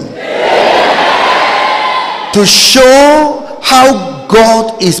forgive them. To show how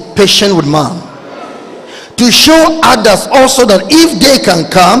God is patient with man, to show others also that if they can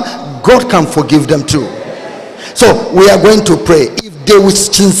come, God can forgive them too. So we are going to pray. If they will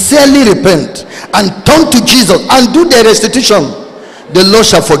sincerely repent and turn to Jesus and do their restitution, the Lord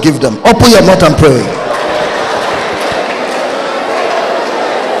shall forgive them. Open your mouth and pray.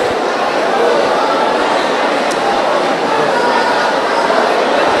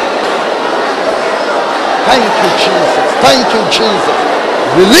 Thank you, Jesus. Thank you, Jesus.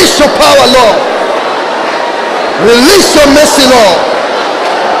 Release your power, Lord. Release your mercy, Lord.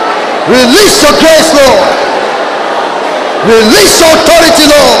 Release your grace, Lord. Release your authority,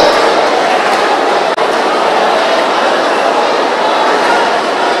 Lord.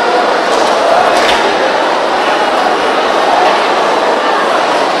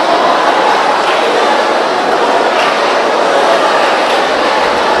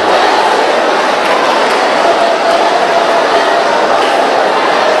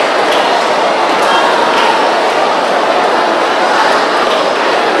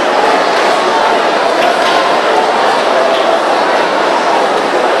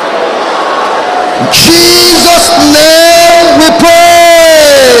 Jesus' name we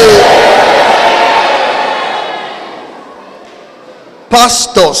pray.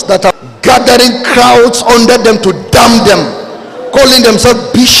 Pastors that are gathering crowds under them to damn them, calling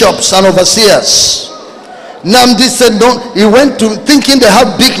themselves bishops and overseers. Namdi said no. He went to thinking they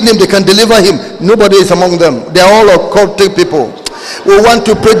have big name, they can deliver him. Nobody is among them. They are all occultic people. We want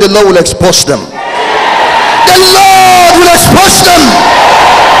to pray the Lord will expose them. The Lord will expose them.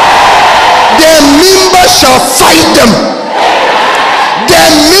 Their members shall fight them. Their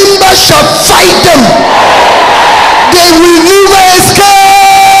members shall fight them. They will never escape.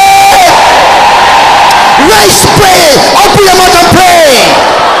 Rise, pray. Open your mouth and pray.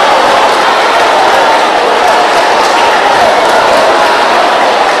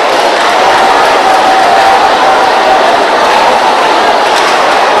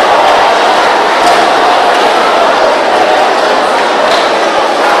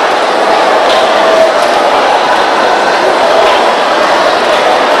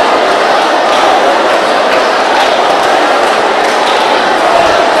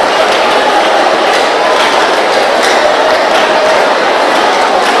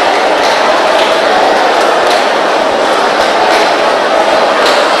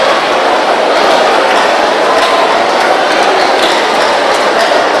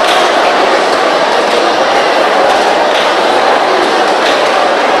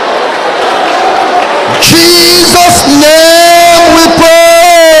 Jesus' name we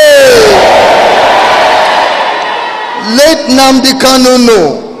pray. Let Nnamdi Kanu know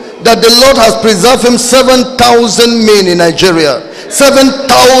that the Lord has preserved him 7,000 men in Nigeria,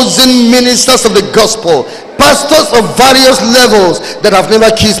 7,000 ministers of the gospel, pastors of various levels that have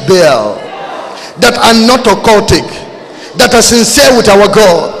never kissed Baal, that are not occultic, that are sincere with our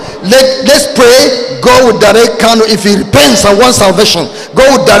God. Let's pray. God will direct Kanu. If he repents and wants salvation, God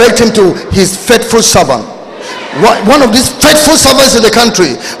will direct him to his faithful servant, one of these faithful servants in the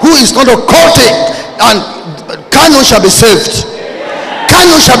country who is not occultic, and Kanu shall be saved.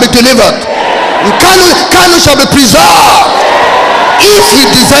 Kanu shall be delivered. Kanu shall be preserved. If he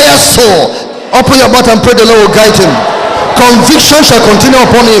desires so, open your mouth and pray the Lord will guide him. Conviction shall continue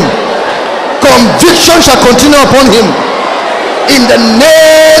upon him. Conviction shall continue upon him. In the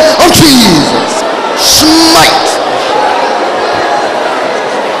name of Jesus. Smite.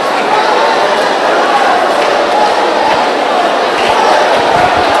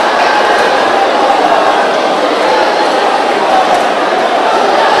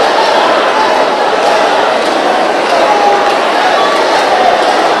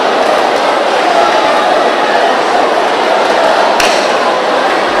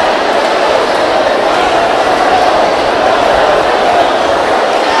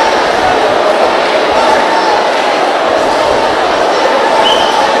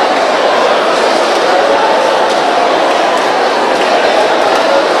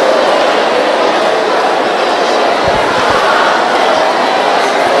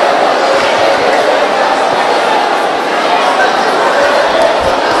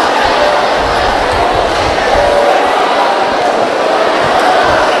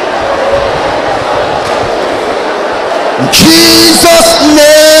 Jesus'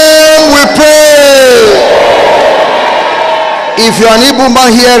 name we pray. If If you are an Igbo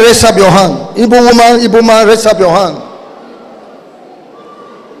man here, raise up your hand. Igbo man, raise up your hand.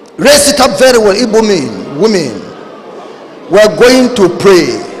 Raise it up very well. Igbo men, women. We are going to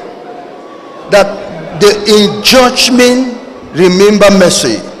pray that in judgment remember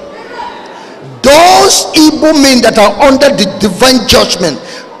mercy. Those Igbo men that are under the divine judgment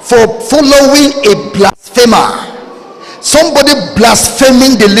for following a blasphemer, somebody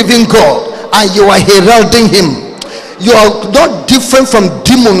blaspheming the living God, and you are heralding him. You are not different from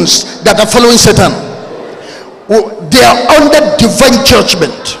demons that are following Satan. They are under divine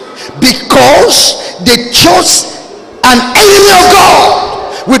judgment because they chose an enemy of God.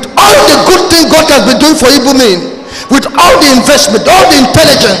 With all the good things God has been doing for Igbo men, with all the investment, all the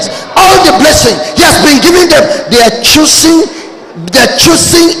intelligence, all the blessing He has been giving them, they are choosing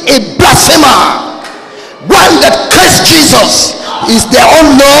a blasphemer, one that cursed Jesus, is their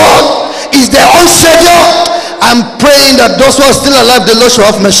own Lord, is their own Savior. I'm praying that those who are still alive, the Lord shall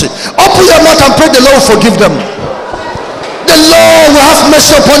have mercy. Open your mouth and pray the Lord will forgive them. The Lord will have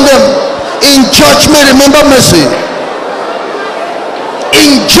mercy upon them. In judgment, remember mercy.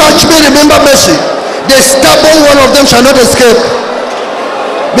 In judgment, remember mercy. The stubborn one of them shall not escape,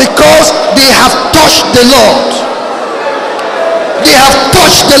 because they have touched the Lord. They have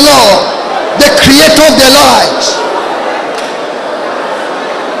touched the Lord, the creator of their lives.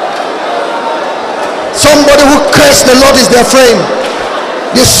 Somebody who cursed the Lord is their friend.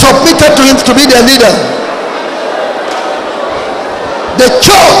 They submitted to him to be their leader. The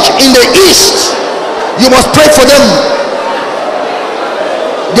church in the east, you must pray for them.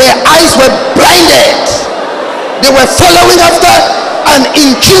 Their eyes were blinded. They were following after an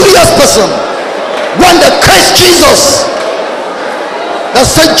injurious person, one that cursed Jesus, that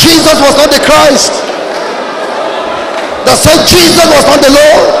said Jesus was not the Christ, that said Jesus was not the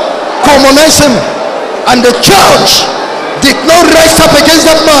Lord. Commonize him. And the church did not rise up against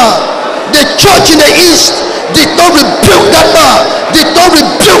that man. The church in the east did not rebuke that man, did not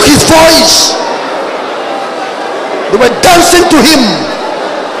rebuke his voice. They were dancing to him,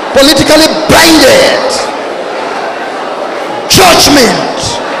 politically blinded. Judgment.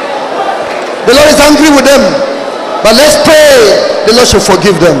 The Lord is angry with them, but let's pray the Lord shall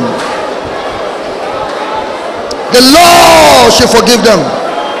forgive them. The Lord shall forgive them.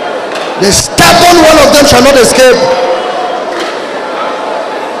 The stubborn one of them shall not escape.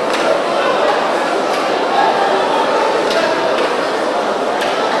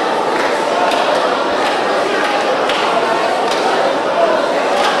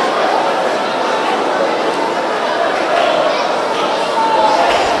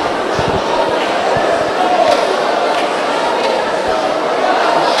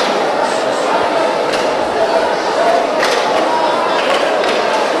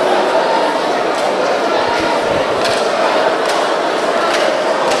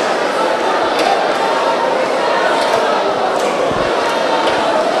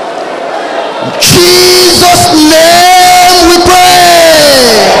 Jesus' name we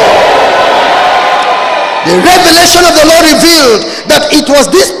pray. The revelation of the Lord revealed that it was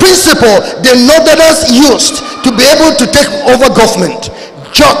this principle the Northerners used to be able to take over government.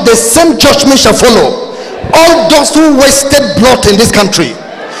 The same judgment shall follow all those who wasted blood in this country,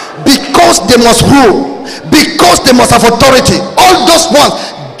 because they must rule, because they must have authority. All those ones,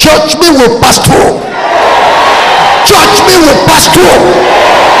 judgment will pass through. Judgment will pass through.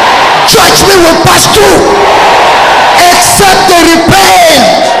 Judgment will pass through, except they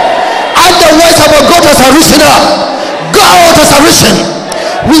repent. Otherwise our God has arisen up. God has arisen.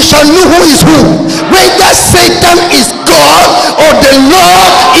 We shall know who is who, whether Satan is God or the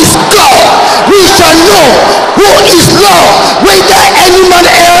Lord is God. We shall know who is Lord, whether any man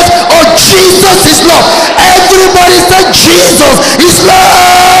else or Jesus is Lord. Everybody say Jesus is Lord.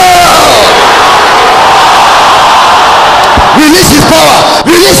 Release his power,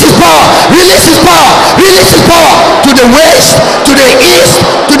 release his power, release his power, release his power to the west, to the east,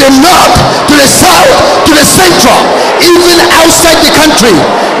 to the north, to the south, to the central, even outside the country.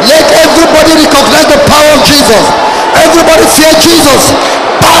 Let everybody recognize the power of Jesus. Everybody fear Jesus.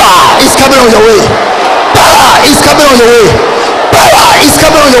 Power is coming on your way. Power is coming on your way. Power is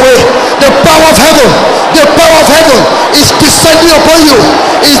coming on your way. The power of heaven, the power of heaven is descending upon you,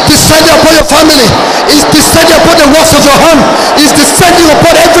 is descending upon your family, is descending upon the works of your hand, is descending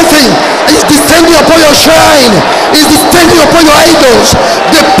upon everything, is descending upon your shrine, is descending upon your idols.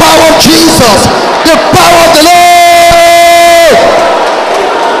 The power of Jesus, the power of the Lord.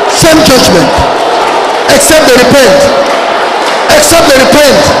 Same judgment, except they repent, except they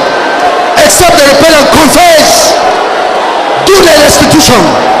repent, except they repent and confess. Do the restitution.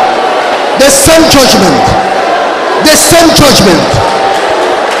 The same judgment, the same judgment.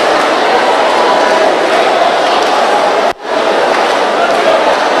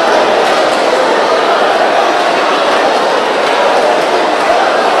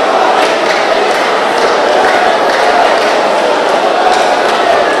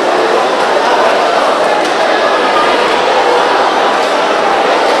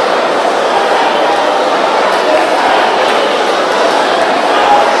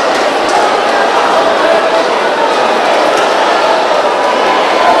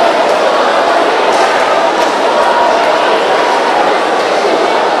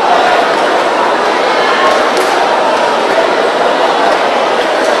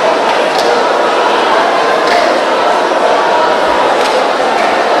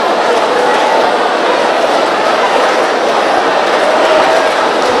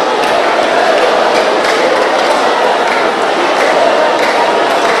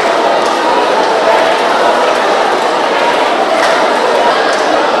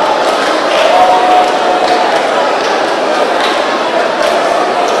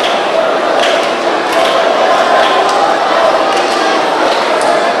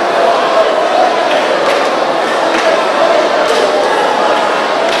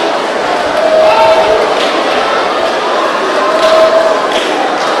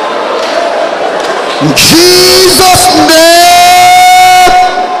 In Jesus' name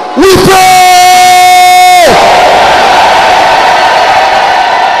we pray.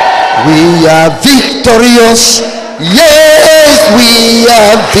 We are victorious. Yes, we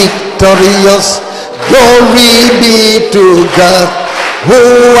are victorious. Glory be to God who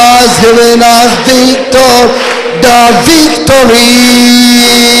has given us the victory.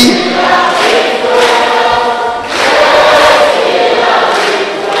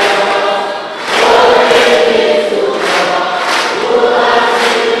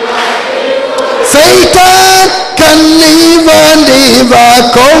 Satan can never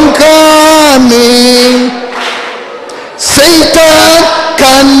conquer me. Satan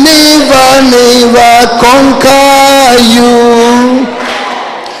can never conquer you.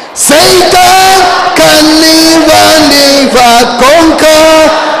 Satan can never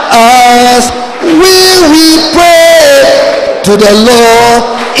conquer us. Will we pray to the Lord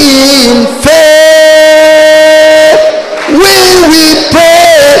in faith? Will we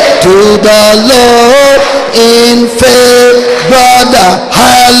pray to the Lord in faith, brother?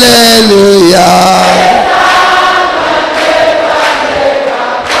 Hallelujah.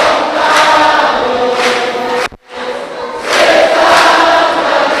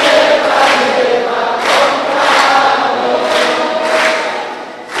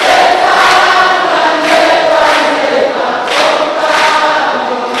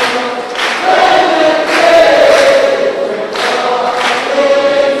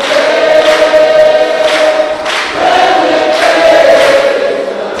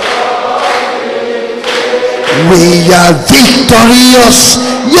 We are victorious.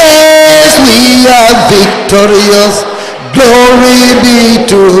 Yes, we are victorious. Glory be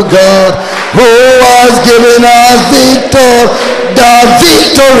to God who has given us the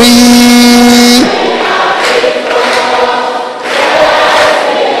victory.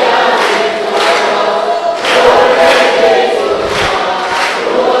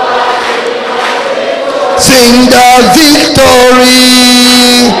 Sing the victory.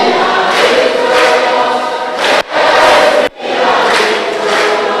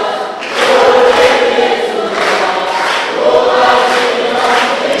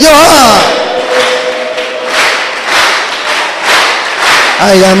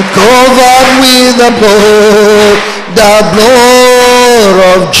 I am covered with the blood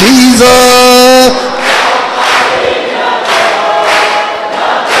of Jesus.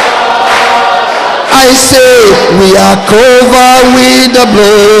 I say we are covered with the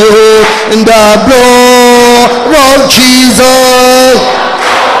blood of Jesus.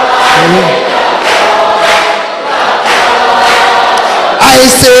 I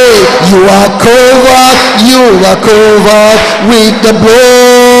say you are covered with the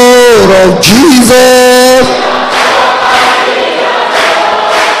blood of Jesus.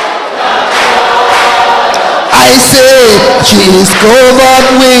 I say she is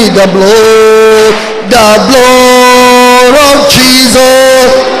covered with the blood of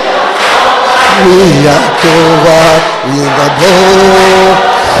Jesus. We are covered with the blood.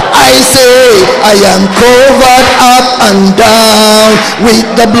 I say I am covered up and down with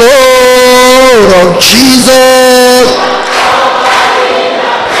the blood of Jesus.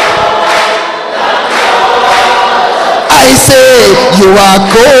 I say you are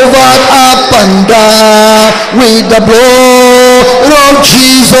covered up and down with the blood of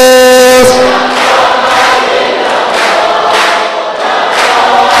Jesus.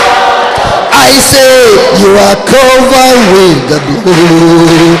 I say you are covered with the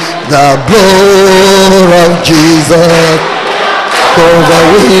blood of Jesus. Covered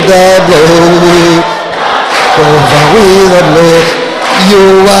with the blood. Covered with the blood.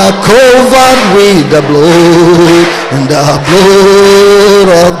 You are covered with the blood.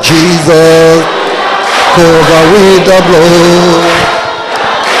 Of Jesus. Covered with the blood.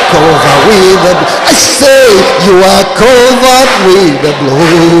 Covered with the blood. I say you are covered with the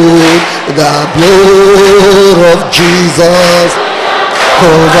blood of Jesus.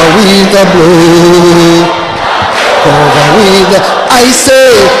 Covered with the blood. Covered with the, I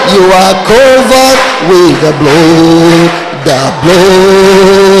say you are covered with the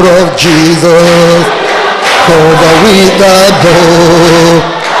blood of Jesus. Covered with the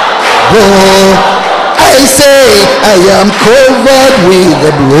blood. I say I am covered with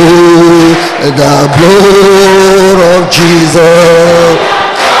the blood of Jesus.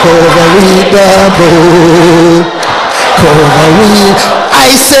 Covered with the blood. Covered with, I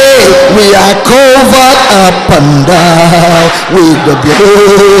say we are covered up and down with the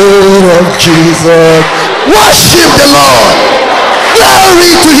blood of Jesus. Worship the Lord.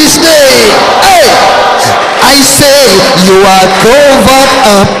 Glory to his name. Hey. I say you are covered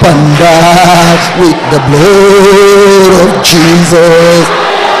up and down with the blood of Jesus.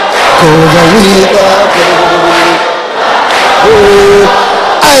 Covered with the blood. Oh,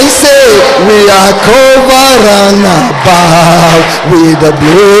 I say we are covered and about with the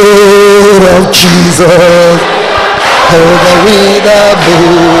blood of Jesus. Covered with the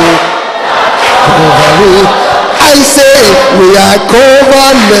blood. Covered with, I say we are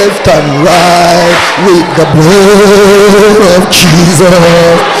covered left and right with the blood of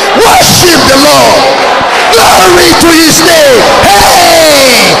Jesus. Worship the Lord. Glory to his name.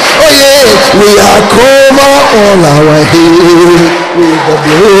 Hey! Oh yeah, we are covered all our head with the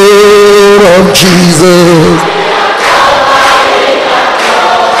blood of Jesus.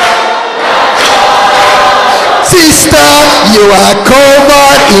 Sister, you are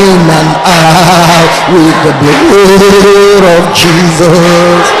covered in and out with the blood of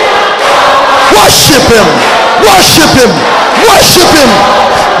Jesus. Worship him. Worship him. Worship him.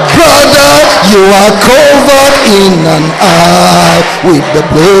 Brother, you are covered in and out with the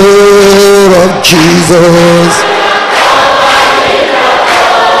blood of Jesus.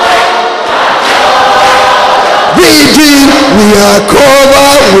 Brethren, we are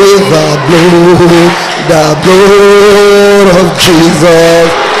covered with the blood of Jesus.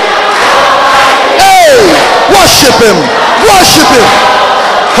 Hey, worship him. Worship him.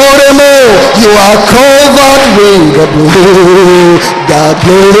 Horemo, you are covered with the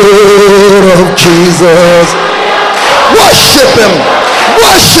blood of Jesus. Worship him.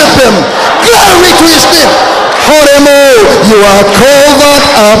 Worship him. Glory to his name. Horemo, you are covered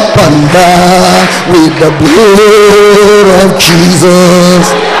up and down with the blood of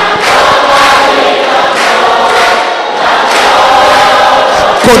Jesus.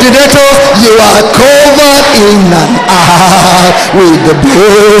 Coordinators, you are covered in and out with the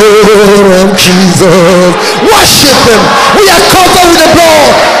blood of Jesus. Worship him. We are covered with the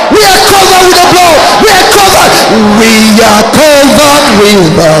blood. We are covered with the blood. We are covered. We are covered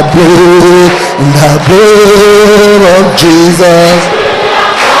with the blood of Jesus.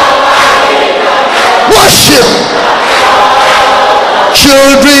 Worship.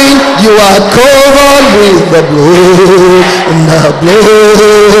 Children, you are covered with the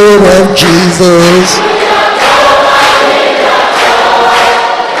blood of Jesus.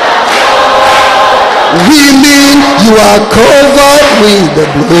 Women, you are covered with the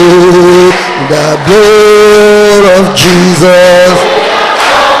blood of Jesus.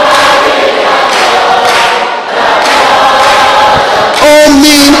 Oh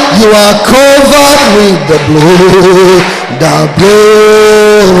men, you are covered with the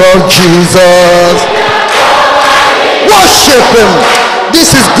blood of Jesus. Worship him. This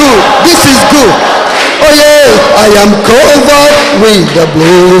is good. This is good. Oh yeah, I am covered with the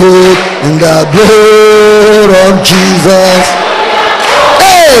blood of Jesus.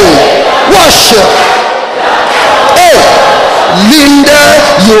 Hey, worship. Hey, Linda,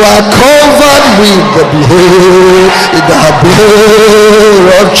 you are covered with the blood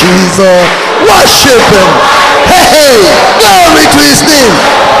of Jesus. Worship him. Hey, glory to his name.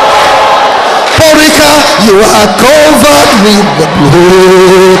 Porika, you are covered with the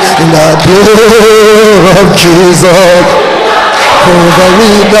blood of Jesus. Covered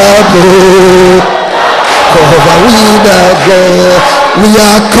with the blood. Covered with the blood. We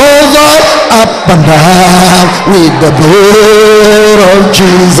are covered up and down with the blood of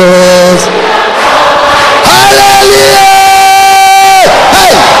Jesus. Hallelujah!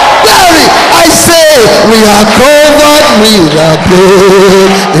 Hey, glory! I are covered with the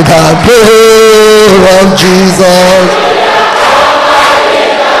blood of Jesus.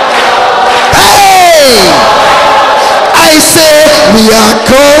 Hey! I say we are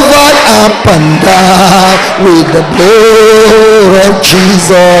covered up and down with the blood of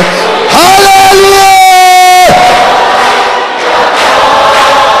Jesus. Hallelujah!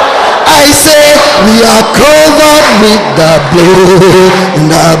 I say we are covered with the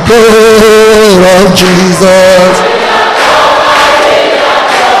blood of Jesus.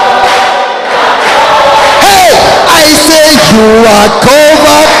 Hey, I say you are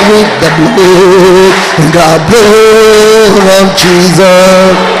covered with the blood of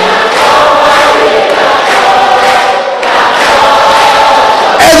Jesus.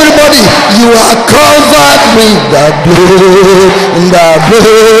 Everybody, you are covered with the blood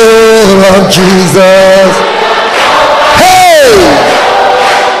of Jesus. Hey!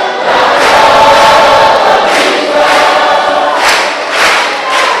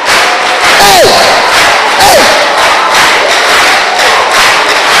 Hey! Hey!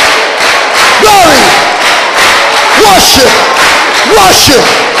 Glory! Worship! Worship!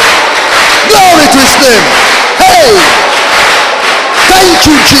 Glory to his name. Hey! Thank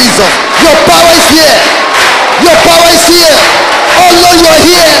you, Jesus. Your power is here. Your power is here. Oh Lord, you are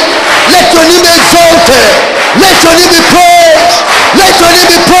here. Let your name be exalted. Let your name be praised. Let your name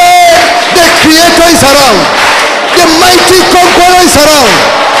be praised. The Creator is around. The mighty conqueror is around.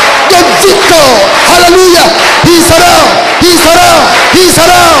 The victor. Hallelujah. He is around. He is around. He is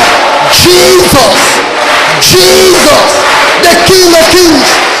around. Jesus. Jesus. The King of Kings.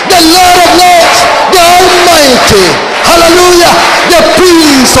 The Lord of Lords. The Almighty. Hallelujah. The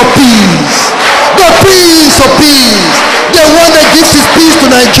Prince of Peace. The Prince of Peace. The one that gives his peace to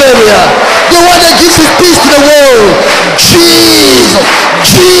Nigeria. The one that gives his peace to the world. Jesus.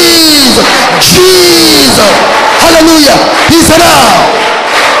 Jesus. Jesus. Hallelujah. He's around.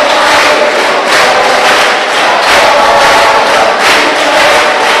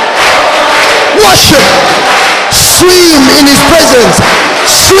 Worship. Swim in his presence.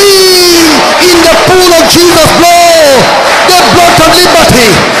 Swim in the pool of Jesus' blood. The blood of liberty.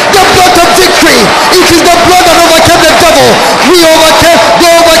 The blood of victory. It is the blood that overcame the devil. They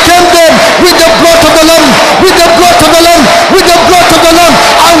overcame them with the blood of the Lamb. With the blood of the Lamb. With the blood of the Lamb.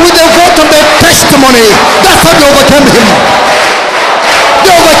 And with the vote of their testimony. That's how they overcame him.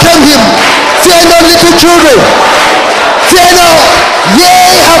 They overcame him. Fear not, little children. Fear not. Ye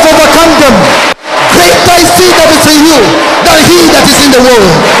have overcome them. Greater is he that is in you than he that is in the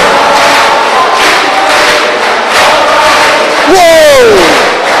world. Whoa!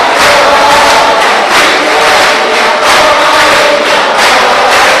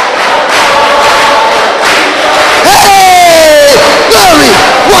 Hey! Glory!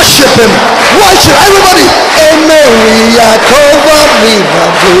 Worship him! Worship everybody! Amen. We are covered with the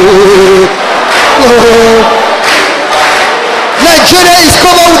blood. Oh. Nigeria is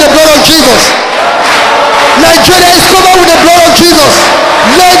covered with the blood of Jesus. Nigeria is covered with the blood of Jesus.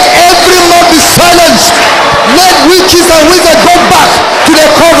 Let every mouth be silenced. Let witches and wizards go back to their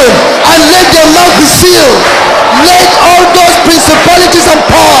coven and let their mouth be sealed. Let all those principalities and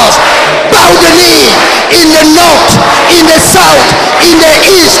powers bow the knee in the north, in the south, in the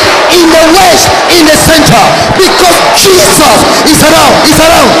east, in the west, in the center. Because Jesus is around. He's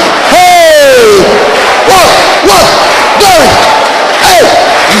around. Hey! What? Glory! Hey!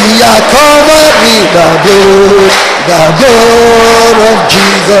 We are covered with the blood of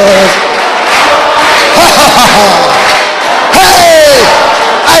Jesus. Hey!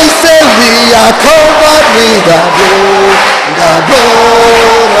 I say we are covered with the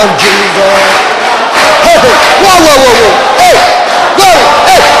blood of Jesus. Hey! Whoa! Hey! Glory!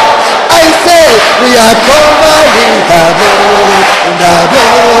 Hey! I say we are covered with the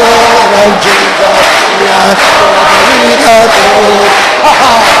blood of Jesus. We are covered with the blood.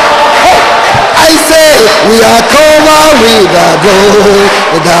 I say we are covered with the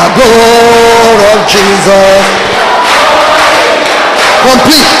blood of Jesus.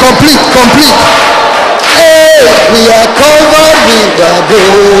 Complete. Hey, we are covered with the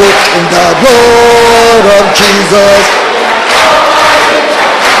blood of Jesus.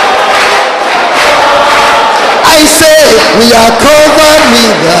 I say we are covered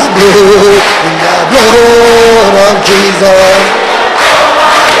with the blood of Jesus.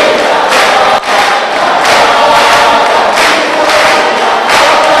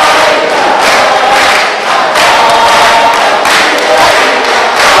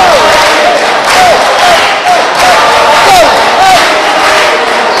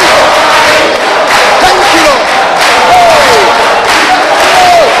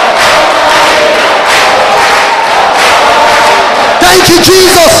 Thank you,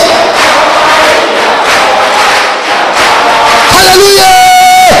 Jesus. Hallelujah.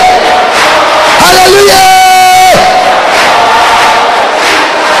 Hallelujah.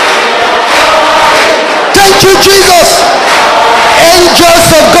 Thank you, Jesus.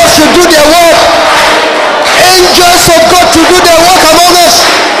 Angels of God should do their work. Angels of God to do their work among us.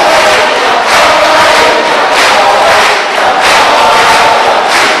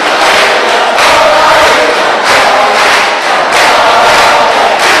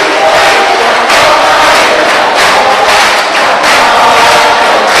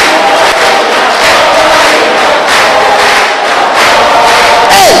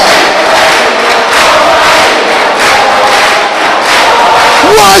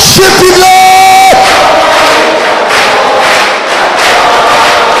 Worship the Lord.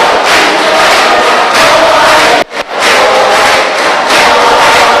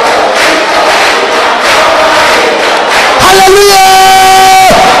 Hallelujah.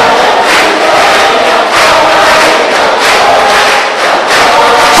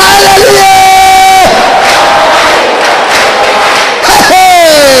 Hallelujah.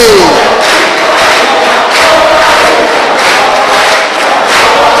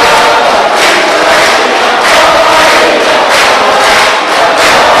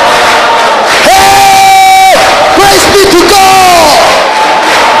 Praise be to God.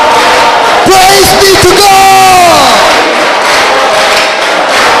 Praise be to God.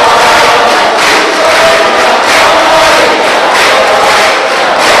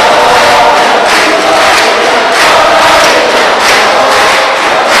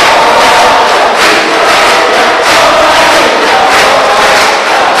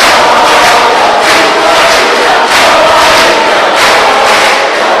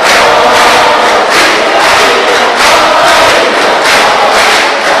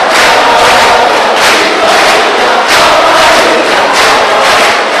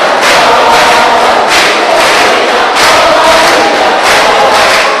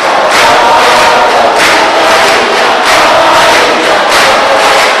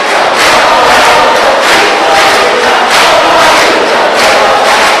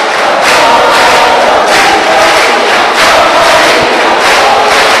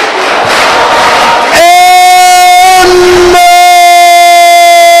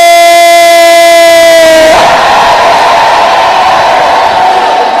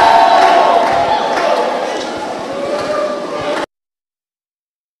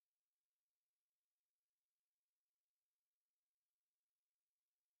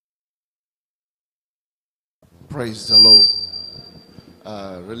 Praise the Lord.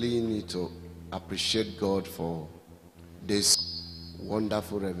 Really need to appreciate God for this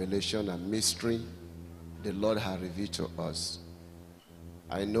wonderful revelation and mystery the Lord has revealed to us.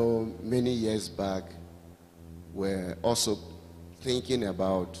 I know many years back we're also thinking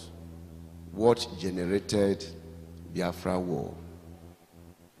about what generated Biafra war.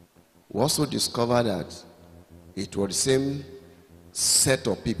 We also discovered that it was the same set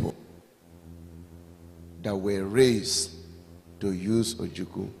of people that were raised to use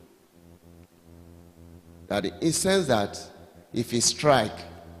Ojukwu. That in the sense that if he strike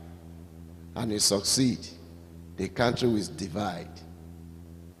and he succeed, the country will divide.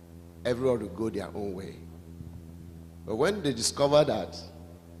 Everyone will go their own way. But when they discovered that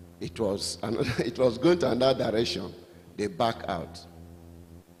it was going to another direction, they back out.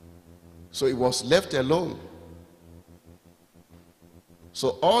 So it was left alone.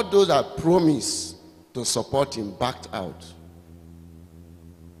 So all those that promised to support him backed out.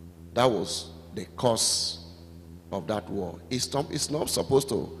 That was the cause of that war. It's not supposed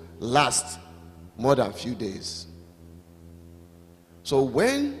to last more than a few days. So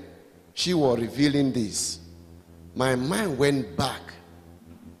when she was revealing this, my mind went back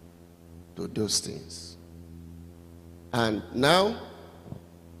to those things. And now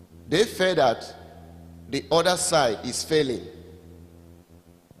they felt that the other side is failing.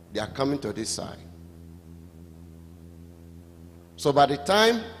 They are coming to this side. So by the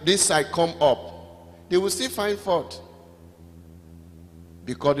time this side come up, they will still find fault.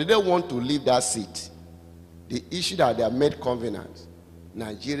 Because they don't want to leave that seat. The issue that they have made covenant,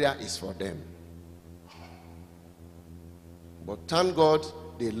 Nigeria is for them. But thank God,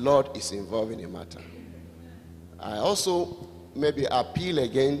 the Lord is involved in the matter. I also maybe appeal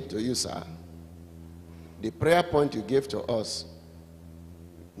again to you, sir. The prayer point you gave to us,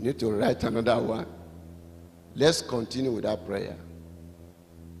 you need to write another one. Let's continue with that prayer.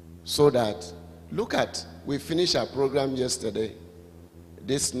 So that, look at, we finished our program yesterday.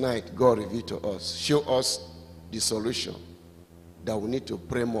 This night, God revealed to us, show us the solution, that we need to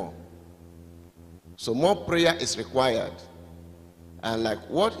pray more. So more prayer is required. And like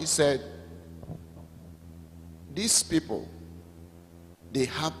what he said, these people, they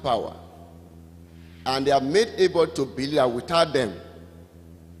have power. And they are made able to believe that without them,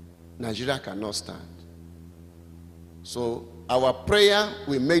 Nigeria cannot stand. So our prayer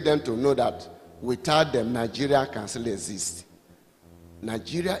will make them to know that without them, Nigeria can still exist.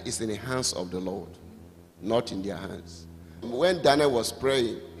 Nigeria is in the hands of the Lord, not in their hands. When Daniel was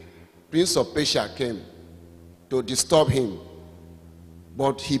praying, Prince of Persia came to disturb him,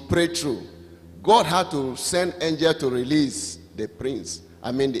 but he prayed through. God had to send angel to release the prince,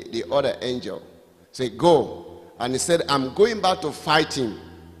 the other angel. Say, go. And he said, I'm going back to fight him.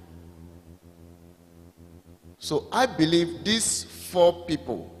 So I believe these 4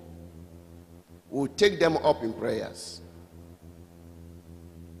 people will take them up in prayers.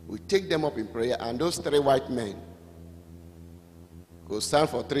 We take them up in prayer, and those 3 white men will stand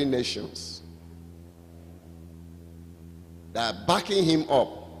for 3 nations that are backing him up.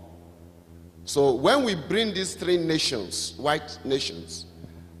 So when we bring these 3 nations, white nations,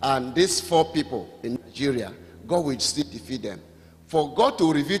 and these 4 people in Nigeria, God will still defeat them. For God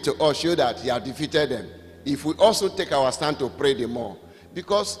to reveal to us, show that he has defeated them, if we also take our stand to pray the more.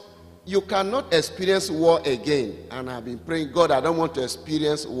 Because you cannot experience war again. And I've been praying, God, I don't want to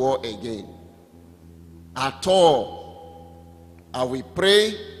experience war again. At all. I will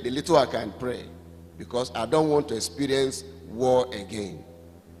pray the little I can pray. Because I don't want to experience war again.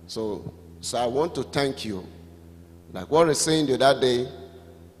 So I want to thank you. Like what I was saying the other day,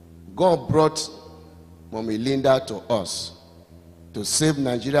 God brought Mommy Linda to us to save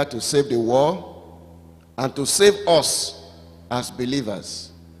Nigeria, to save the world, and to save us as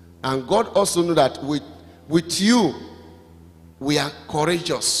believers. And God also knew that with you, we are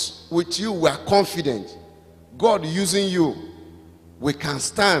courageous. With you, we are confident. God using you, we can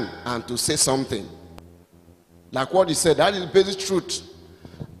stand and to say something. Like what he said, that is the basic truth.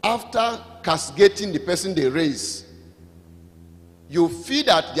 After castigating the person they raise, you feel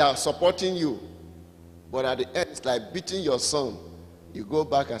that they are supporting you. But at the end, it's like beating your son. You go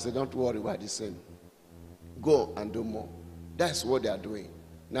back and say, don't worry, we're the same. Go and do more. That's what they are doing.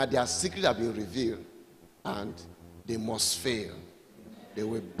 Now their secrets have been revealed, and they must fail. They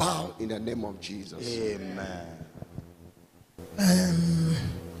will bow in the name of Jesus. Amen.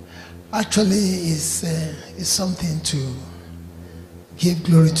 Actually, it's something to give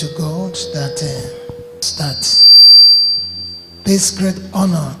glory to God that this great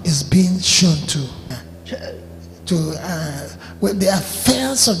honor is being shown to with the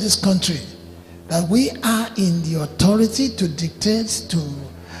affairs of this country, that we are in the authority to dictate, to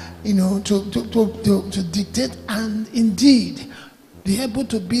dictate, and indeed be able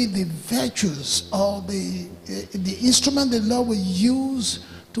to be the virtues or the instrument the Lord will use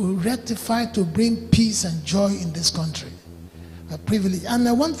to rectify, to bring peace and joy in this country. A privilege.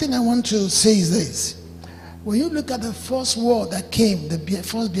 And one thing I want to say is this: when you look at the first war that came, the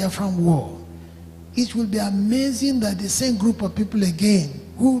first Biafran war, it will be amazing that the same group of people again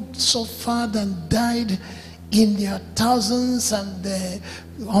who suffered and died in their thousands, and the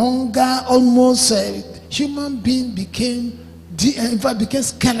hunger, almost human being became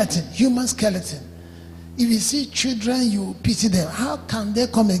skeleton, human skeleton. If you see children, you pity them. How can they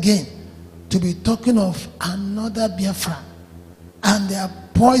come again to be talking of another Biafra? And they are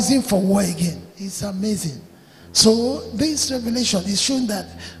poising for war again. It's amazing. So this revelation is showing that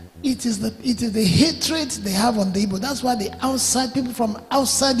it is the hatred they have on the Igbo. That's why the outside people from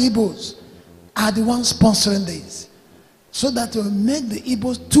outside Igbos are the ones sponsoring this, so that they will make the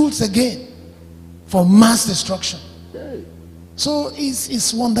Igbos tools again for mass destruction. So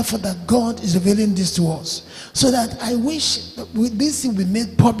it's wonderful that God is revealing this to us, so that I wish that this will be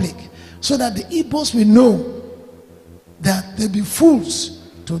made public, so that the Igbos will know that they be fools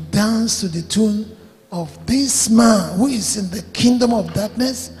to dance to the tune of this man who is in the kingdom of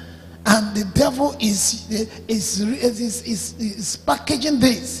darkness, and the devil is packaging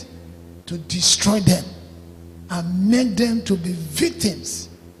this to destroy them and make them to be victims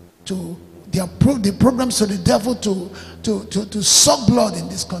to the programs of the devil to suck blood in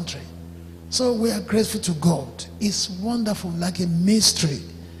this country. So we are grateful to God. It's wonderful, like a mystery,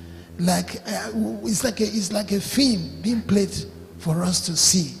 it's like a film being played for us to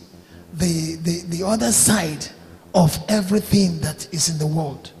see the other side of everything that is in the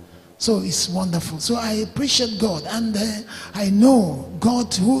world. So it's wonderful. So I appreciate God, and I know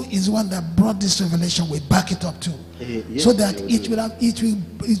God, who is one that brought this revelation, will back it up too, so that it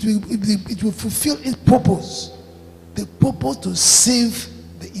will fulfill its purpose, the purpose to save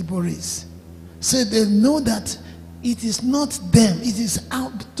the Igbo race. So they know that it is not them, it is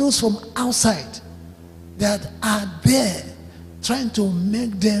those from outside that are there trying to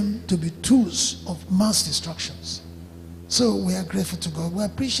make them to be tools of mass destructions. So we are grateful to God. We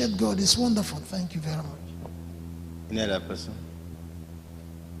appreciate God. It's wonderful. Thank you very much. Any other person?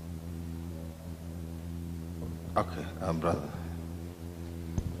 Okay, brother.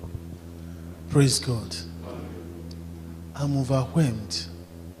 Praise God. I'm overwhelmed.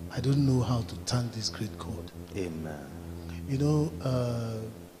 I don't know how to thank this great God. Amen. You know,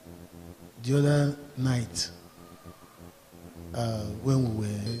 the other night, when we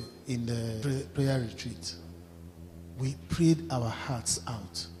were in the prayer retreat, we prayed our hearts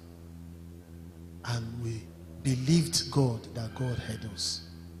out. And we believed God that God heard us.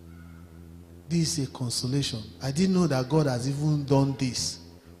 This is a consolation. I didn't know that God has even done this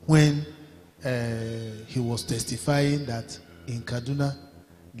when he was testifying that in Kaduna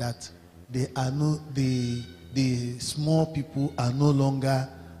that they are the small people are no longer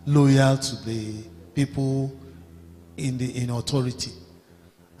loyal to the people in authority.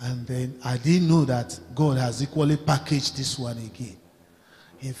 And then I didn't know that God has equally packaged this one again.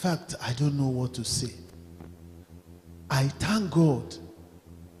 In fact, I don't know what to say. I thank God.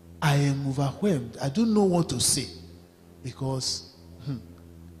 I am overwhelmed. I don't know what to say. Because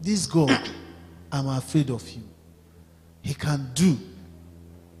this God, I'm afraid of him. He can do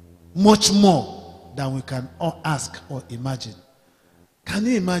much more than we can ask or imagine. Can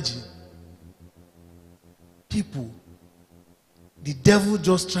you imagine? People, the devil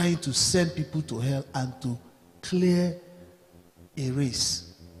just trying to send people to hell and to clear a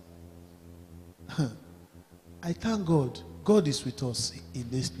race. I thank God. God is with us in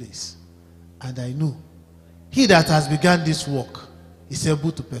this place. And I know he that has begun this work is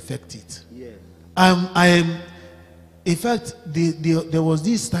able to perfect it. Yes. I am, in fact, there was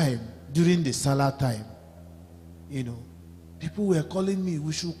this time during the Salah time, you know, people were calling me,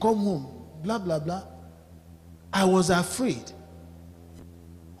 we should come home, blah, blah, blah. I was afraid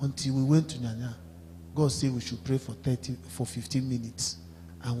until we went to Nyanya. God said we should pray for 15 minutes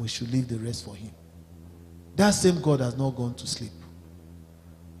and we should leave the rest for him. That same God has not gone to sleep.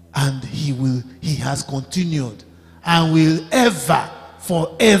 And he has continued and will ever,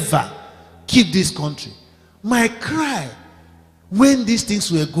 forever keep this country. My cry when these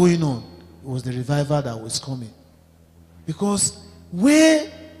things were going on, it was the revival that was coming. Because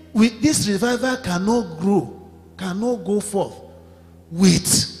this revival cannot grow, cannot go forth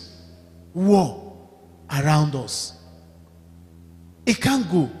with war around us. It can't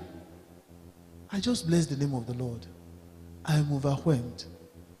go. I just bless the name of the Lord. I am overwhelmed.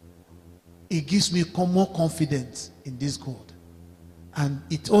 It gives me more confidence in this God. And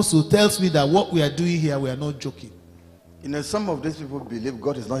it also tells me that what we are doing here, we are not joking. You know, some of these people believe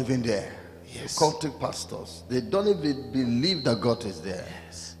God is not even there. Yes. Cultic pastors, they don't even believe that God is there.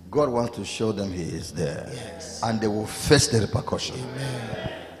 Yes. God wants to show them he is there. Yes. And they will face the repercussion.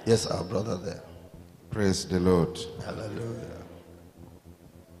 Amen. Yes, our brother there. Praise the Lord. Hallelujah.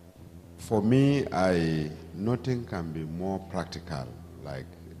 For me, nothing can be more practical like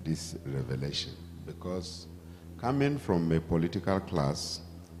this revelation, because coming from a political class,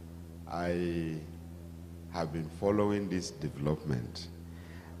 I have been following this development.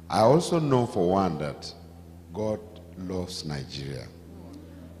 I also know for one that God loves Nigeria,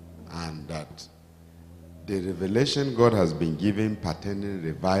 and that the revelation God has been giving pertaining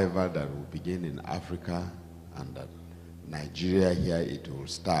revival that will begin in Africa, and that Nigeria here it will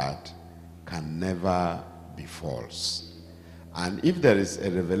start, can never be false. And if there is a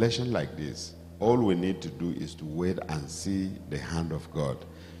revelation like this, all we need to do is to wait and see the hand of God.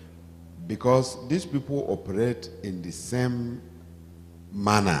 Because these people operate in the same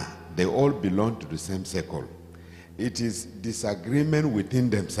manner. They all belong to the same circle. It is disagreement within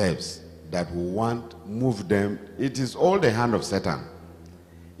themselves that will move them. It is all the hand of Satan.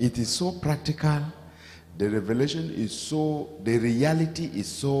 It is so practical. The revelation is the reality is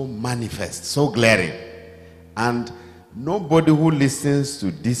so manifest, so glaring. And nobody who listens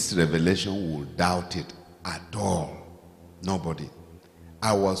to this revelation will doubt it at all. Nobody.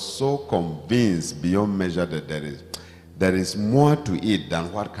 I was so convinced beyond measure that there is more to it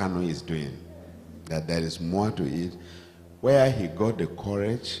than what Kano is doing. That there is more to it. Where he got the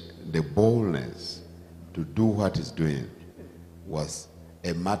courage, the boldness to do what he's doing was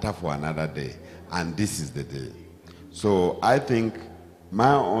a matter for another day. And this is the day. So I think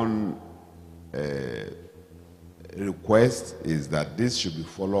my own request is that this should be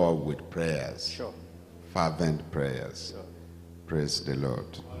followed up with prayers. Sure. Fervent prayers. Sure. Praise the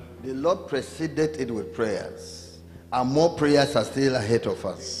Lord. The Lord preceded it with prayers. And more prayers are still ahead of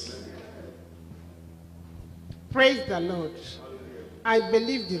us. Praise the Lord. I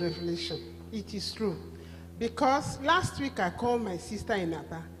believe the revelation. It is true. Because last week I called my sister in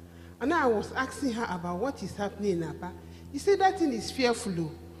Aba, and I was asking her about what is happening in Aba. He said that thing is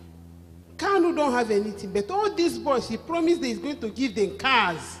fearful. Kanu don't have anything, but all these boys, he promised that he's going to give them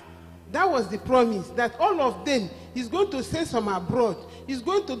cars. That was the promise, that all of them, he's going to send some abroad. He's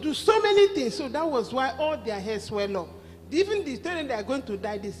going to do so many things. So that was why all their hair swell up. Even the time they are going to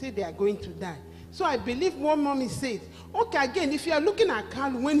die, they say they are going to die. So I believe what mommy said. Okay, again, if you are looking at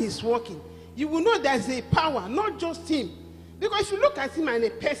Carl when he's walking, you will know there's a power, not just him. Because if you look at him as a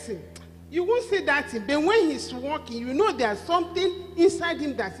person, you won't say that thing. But when he's walking, you know there's something inside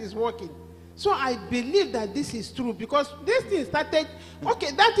him that is working. So I believe that this is true, because this thing started,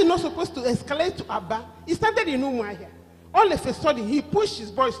 okay, that thing not supposed to escalate to Abba. It started in Umuahia. All of a sudden, he pushed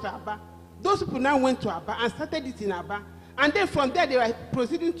his boys to Abba. Those people now went to Abba and started it in Abba. And then from there, they were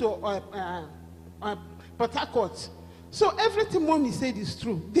proceeding to Port Harcourt. So everything mommy said is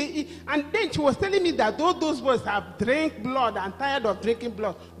true. And then she was telling me that those boys have drank blood and tired of drinking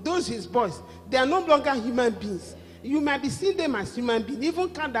blood. Those his boys, they are no longer human beings. You might be seeing them as human beings. Even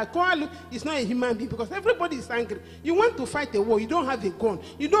Kanda is not a human being, because everybody is angry. You want to fight a war, you don't have a gun,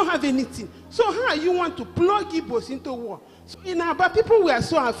 you don't have anything. So how you want to plug Igbos into war? So in Aba, people were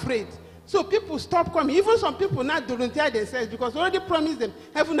so afraid. So people stopped coming. Even some people now volunteer themselves, because already promised them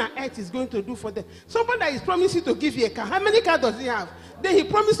heaven and earth is going to do for them. Somebody that is promising to give you a car. How many cars does he have? Then he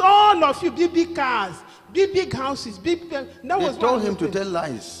promised all of you big cars, big houses, big. That was they told him to tell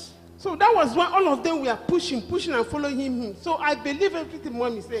lies. So that was why all of them were pushing and following him. So I believe everything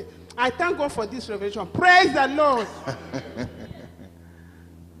mommy said. I thank God for this revelation. Praise the Lord.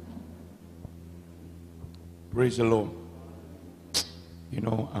 Praise the Lord. You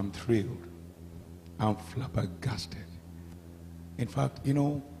know, I'm thrilled. I'm flabbergasted. In fact, you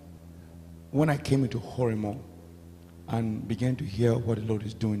know, when I came into Horemo and began to hear what the Lord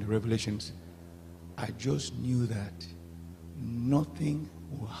is doing, the revelations, I just knew that nothing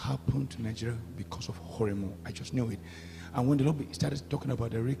will happen to Nigeria because of Horemo. I just knew it. And when the Lord started talking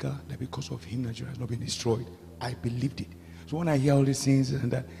about Erika, that because of him Nigeria has not been destroyed, I believed it. So when I hear all these things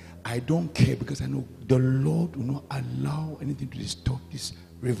and that, I don't care, because I know the Lord will not allow anything to disturb this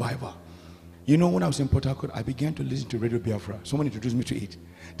revival. You know, when I was in Port Harcourt, I began to listen to Radio Biafra. Someone introduced me to it.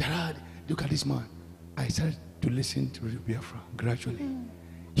 Dad, look at this man. I started to listen to Radio Biafra gradually.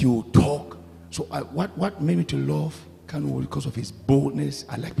 He will talk. So what made me to love Kanu, because of his boldness.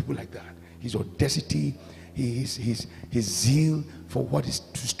 I like people like that. His audacity, his zeal for what he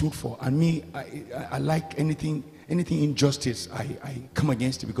stood for. And me, I like anything injustice. I come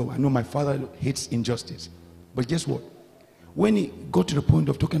against it, because I know my father hates injustice. But guess what? When he got to the point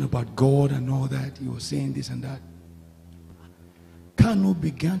of talking about God and all that, he was saying this and that. Kanu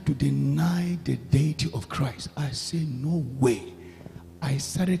began to deny the deity of Christ. I said, no way. I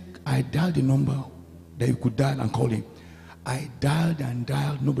dialed the number that you could dial and call him. I dialed and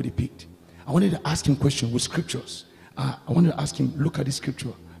dialed, nobody picked. I wanted to ask him questions with scriptures. I wanted to ask him, look at the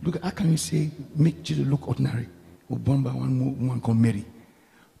scripture. Look, how can you say, make Jesus look ordinary? We're born by one woman called Mary.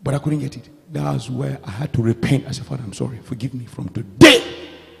 But I couldn't get it. That was where I had to repent. I said, Father, I'm sorry. Forgive me. From today,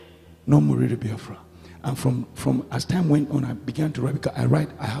 no more Radio Biafra. And from as time went on, I began to write, because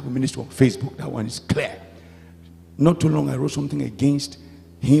I have a ministry on Facebook. That one is clear. Not too long, I wrote something against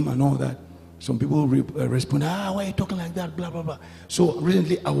him and all that. Some people respond, why are you talking like that, blah, blah, blah. So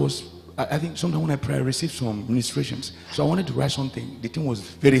recently I think sometime when I pray, I received some ministrations. So I wanted to write something. The thing was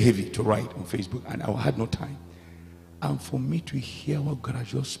very heavy to write on Facebook, and I had no time. And for me to hear what God has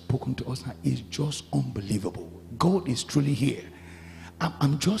just spoken to us now is just unbelievable. God is truly here.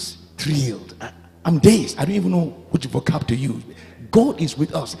 I'm just thrilled. I'm dazed. I don't even know which vocab to use. God is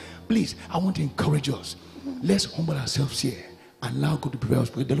with us. Please, I want to encourage us. Let's humble ourselves here and allow God to prepare us,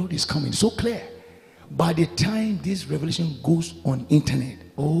 because the Lord is coming. So clear. By the time this revelation goes on internet,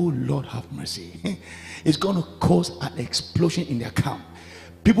 oh Lord have mercy, it's going to cause an explosion in their camp.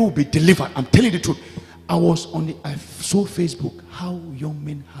 People will be delivered. I'm telling you the truth. I saw Facebook how young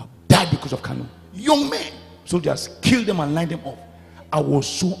men have died because of Kanu. Young men. Soldiers killed them and lined them up. I was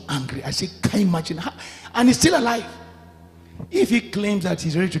so angry. I said, can you imagine? And he's still alive. If he claims that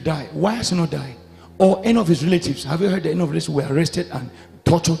he's ready to die, why has he not died? Or any of his relatives, have you heard that any of his relatives were arrested and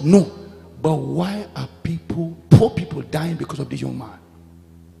tortured? No. But why are poor people dying because of this young man?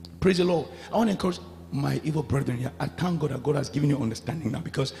 Praise the Lord. I want to encourage my evil brethren here. I thank God that God has given you understanding now,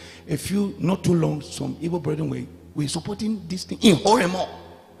 because not too long, some evil brethren were supporting this thing in Horemo,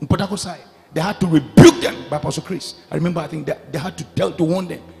 in Port Harcourt side. They had to rebuke them by Pastor Chris. I remember, I think that they had to warn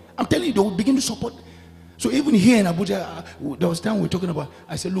them. I'm telling you, they would begin to support. So even here in Abuja, there was time we were talking about,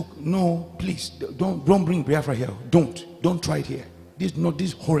 I said, look, no, please, don't bring Biafra here. Don't try it here. This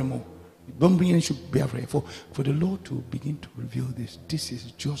Horemo. Don't bring any issue Biafra. For the Lord to begin to reveal this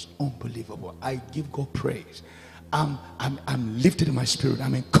is just unbelievable. I give God praise. I'm lifted in my spirit.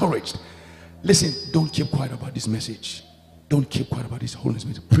 I'm encouraged. Listen, don't keep quiet about this message. Don't keep quiet about this holiness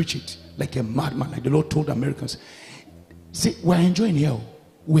message. Preach it like a madman, like the Lord told the Americans. See, we're enjoying here.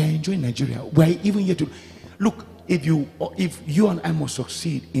 We're enjoying Nigeria. We're even here to look. If you and I must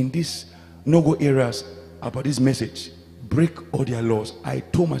succeed in these no-go areas about this message, break all their laws. I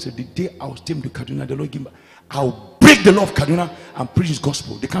told myself the day I was taken to Kaduna, the Lord gave me, I'll break the law of Kaduna and preach his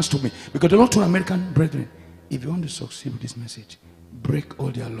gospel. They can't stop me. Because the Lord told American brethren, if you want to succeed with this message, break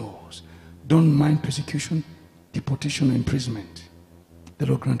all their laws. Don't mind persecution, deportation, or imprisonment. The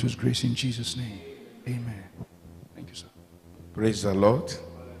Lord grant us grace in Jesus' name. Amen. Thank you, sir. Praise the Lord.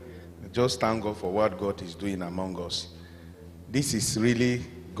 Just thank God for what God is doing among us. This is really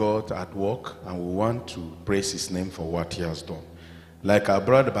God at work, and we want to praise his name for what he has done. Like our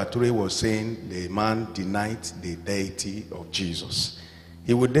brother Bature was saying, the man denied the deity of Jesus.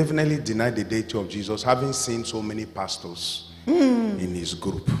 He would definitely deny the deity of Jesus, having seen so many pastors in his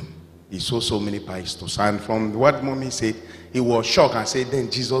group. He saw so many pastors. And from what mommy said, he was shocked and said, then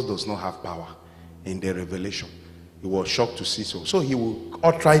Jesus does not have power in the revelation. He was shocked to see so. So he will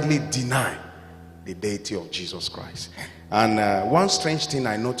outrightly deny the deity of Jesus Christ. And one strange thing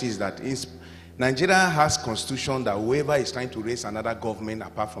I noticed that is Nigeria has constitution that whoever is trying to raise another government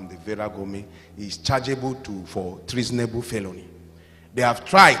apart from the federal government is chargeable for treasonable felony. They have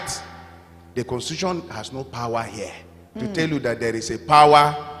tried. The constitution has no power here to tell you that there is a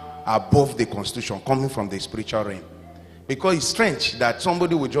power above the constitution coming from the spiritual realm. Because it's strange that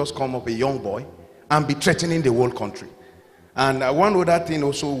somebody will just come up, a young boy, and be threatening the whole country. And one other thing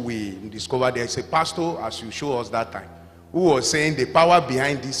also we discovered, there is a pastor, as you show us that time, who was saying the power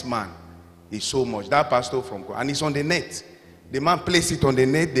behind this man is so much. That pastor from God, and it's on the net. The man placed it on the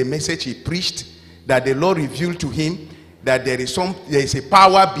net, the message he preached, that the Lord revealed to him that there is a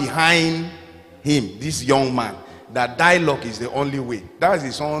power behind him, this young man, that dialogue is the only way. That's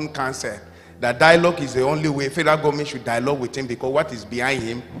his own counsel. That dialogue is the only way. Federal government should dialogue with him because what is behind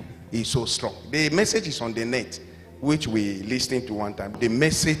him is so strong. The message is on the net, which we listened to one time. The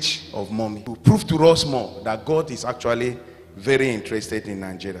message of mommy to prove to us more that God is actually very interested in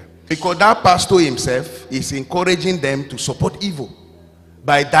Nigeria. Because that pastor himself is encouraging them to support evil.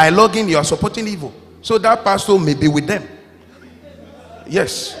 By dialoguing, you are supporting evil. So that pastor may be with them.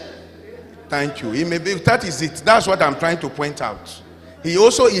 Yes. Thank you. He may be, that is it. That's what I'm trying to point out. He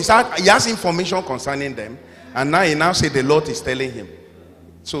also he has information concerning them. And now he now said the Lord is telling him.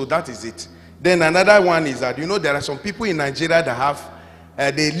 So that is it. Then another one is that, you know, there are some people in Nigeria that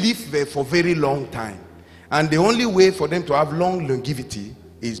have, they live for very long time. And the only way for them to have long longevity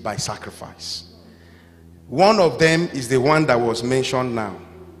is by sacrifice. One of them is the one that was mentioned now.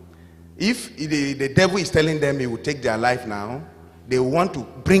 If the devil is telling them he will take their life now, they want to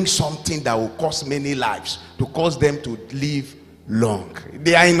bring something that will cost many lives, to cause them to live long.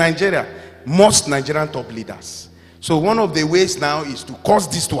 They are in Nigeria, most Nigerian top leaders. So one of the ways now is to cause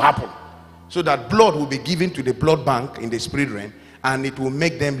this to happen, so that blood will be given to the blood bank in the spirit realm, and it will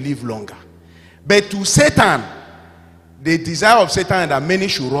make them live longer. But to Satan, the desire of Satan is that many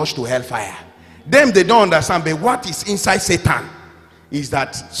should rush to hellfire. Them, they don't understand, but what is inside Satan is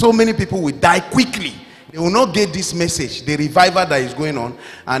that so many people will die quickly. They will not get this message, the revival that is going on,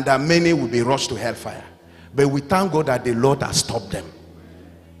 and that many will be rushed to hellfire. But we thank God that the Lord has stopped them.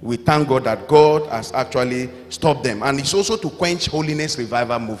 We thank God that God has actually stopped them. And it's also to quench holiness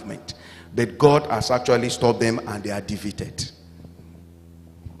revival movement. But God has actually stopped them and they are defeated.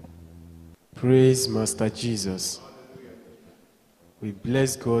 Praise Master Jesus. We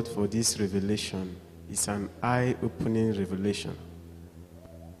bless God for this revelation. It's an eye-opening revelation.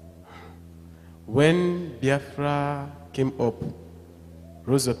 When Biafra came up,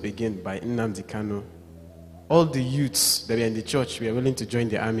 rose up again by Nnamdi Kanu, all the youths that were in the church were willing to join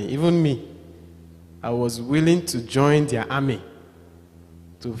the army. Even me, I was willing to join their army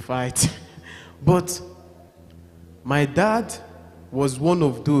to fight. But my dad was one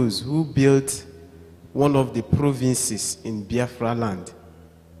of those who built one of the provinces in Biafra land.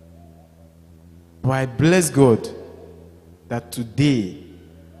 But I bless God that today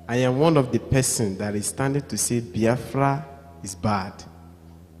I am one of the persons that is standing to say Biafra is bad.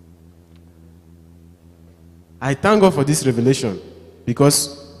 I thank God for this revelation,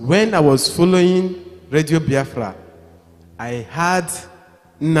 because when I was following Radio Biafra, I heard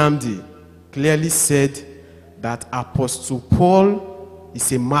Nnamdi clearly said that Apostle Paul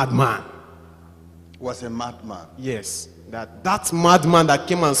is a madman. Was a madman. Yes, that madman that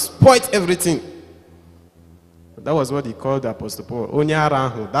came and spoiled everything. That was what he called Apostle Paul.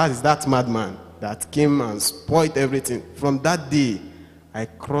 Onyarahu, that is that madman that came and spoiled everything. From that day, I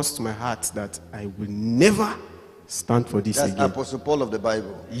crossed my heart that I will never stand for this That's again. Apostle Paul of the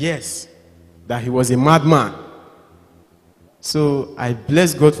Bible. Yes, that he was a madman. So I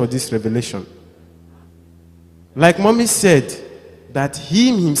bless God for this revelation. Like mommy said, that he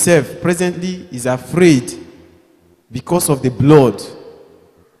himself presently is afraid because of the blood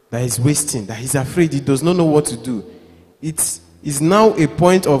that is wasting, that he's afraid, he does not know what to do. It is now a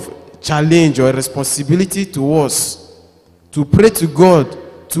point of challenge or responsibility to us to pray to God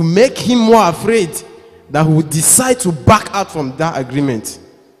to make him more afraid, that he will decide to back out from that agreement.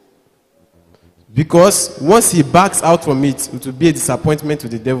 Because once he backs out from it, it will be a disappointment to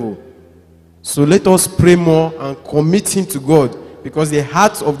the devil. So let us pray more and commit him to God, because the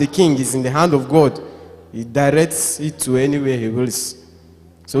heart of the king is in the hand of God. He directs it to anywhere he wills.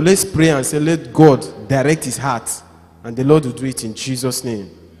 So let's pray and say, let God direct his heart, and the Lord will do it in Jesus' name.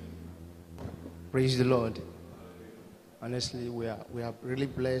 Praise the Lord. Honestly, we are really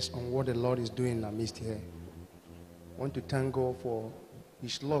blessed on what the Lord is doing in our midst here. I want to thank God for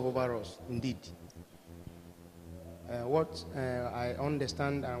his love over us, indeed. What I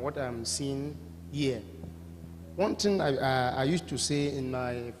understand and what I'm seeing here. One thing I used to say in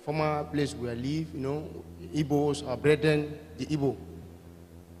my former place where I live, you know, Igbos, our brethren, the Igbo,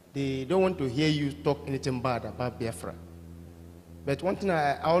 they don't want to hear you talk anything bad about Biafra. But one thing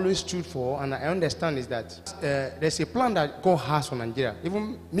I always stood for, and I understand, is that there's a plan that God has for Nigeria.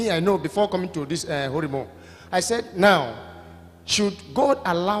 Even me, I know before coming to this Horimo, I said, now, should God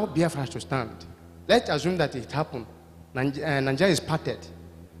allow Biafra to stand? Let's assume that it happened. Nigeria is parted.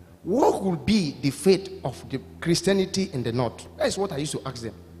 What will be the fate of the Christianity in the north? That's what I used to ask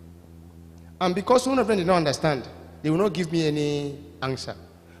them. And because one of them did not understand, they will not give me any answer.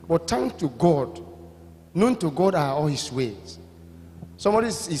 But thanks to God, known to God are all his ways. Somebody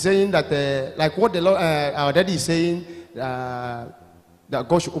is saying that, like what the Lord, our daddy is saying, that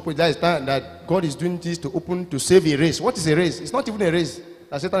God should open, that God is doing this to open, to save a race. What is a race? It's not even a race.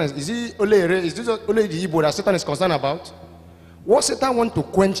 That Satan is it only a race? Is this only the Igbo that Satan is concerned about? What Satan wants to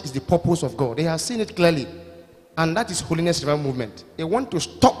quench is the purpose of God. They have seen it clearly. And that is holiness revival movement. They want to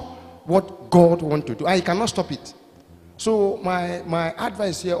stop what God wants to do. And he cannot stop it. So my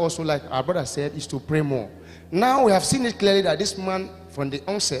advice here also, like our brother said, is to pray more. Now we have seen it clearly that this man, from the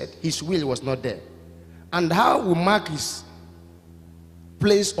onset, his will was not there. And how we mark his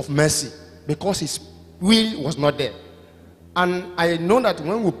place of mercy? Because his will was not there. And I know that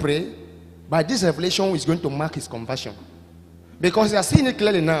when we pray, by this revelation is going to mark his conversion. Because he has seen it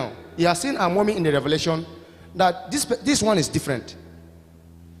clearly now. He has seen our mommy in the revelation that this one is different.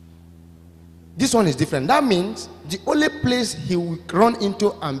 This one is different. That means the only place he will run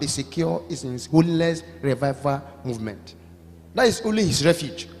into and be secure is in his holiness revival movement. That is only his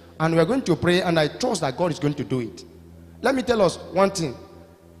refuge. And we are going to pray, and I trust that God is going to do it. Let me tell us one thing.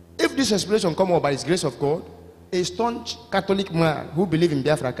 If this revelation comes out by his grace of God, a staunch Catholic man who believes in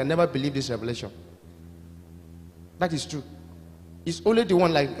Biafra can never believe this revelation. That is true. It's only the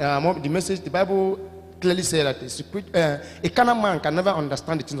one, like the message, the Bible clearly says that a carnal man can never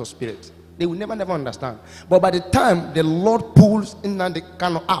understand the things of spirit. They will never understand. But by the time the Lord pulls in the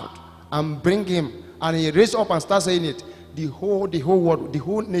carnal out and bring him, and he raises up and starts saying it, the whole world, they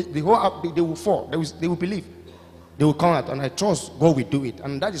will fall. They will believe. They will come out, and I trust God will do it.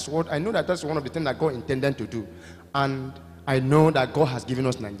 And that is what I know, that that's one of the things that God intended to do. And I know that God has given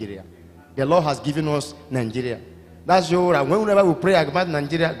us Nigeria. The Lord has given us Nigeria. That's your, whenever we pray about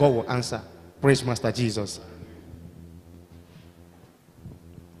Nigeria, God will answer. Praise Master Jesus.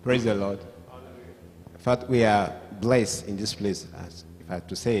 Praise the Lord. In fact, we are blessed in this place, as if I have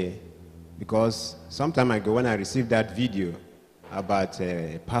to say, because some time ago when I received that video about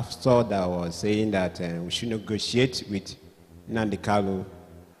a pastor that was saying that we should negotiate with Nnamdi Kanu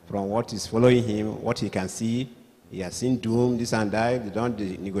from what is following him, what he can see. He has seen doom, this and that. They don't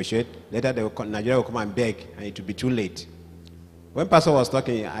negotiate. Later, Nigeria will come and beg, and it will be too late. When pastor was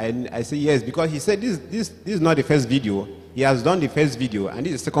talking, I said yes, because he said this is not the first video. He has done the first video, and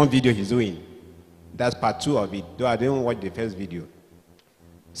this is the second video he's doing. That's part 2 of it, though I didn't watch the first video.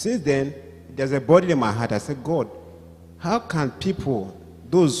 Since then, there's a burden in my heart. I said, God, how can people,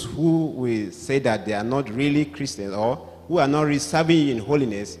 those who will say that they are not really Christians or who are not really serving you in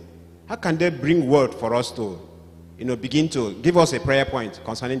holiness, how can they bring word for us to, begin to give us a prayer point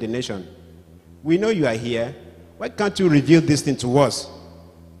concerning the nation? We know you are here. Why can't you reveal this thing to us?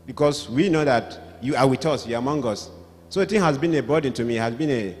 Because we know that you are with us, you are among us. So it has been a burden to me. It has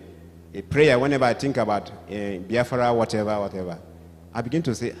been a prayer whenever I think about Biafra, whatever. I begin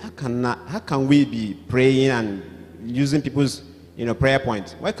to say, how can we be praying and using people's prayer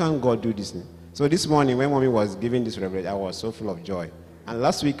points? Why can't God do this thing? So this morning when mommy was giving this revelation, I was so full of joy. And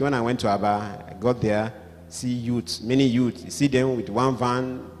last week when I went to Aba, I got there, see youths, many youths. You see them with one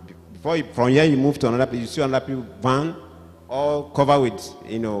van. From here you move to another place, you see another van, all covered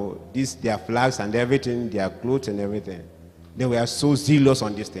with their flags and everything, their clothes and everything. They were so zealous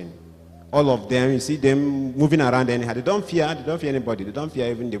on this thing. All of them, you see them moving around anyhow. They don't fear anybody. They don't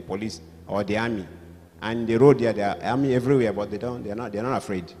fear even the police or the army. And the road there are army everywhere, but they're not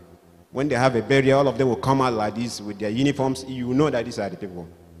afraid. When they have a burial, all of them will come out like this with their uniforms. You know that these are the people.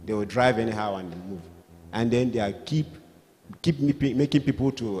 They will drive anyhow and move. And then they keep making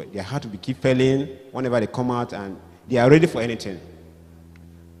people their heart will keep failing whenever they come out, and they are ready for anything.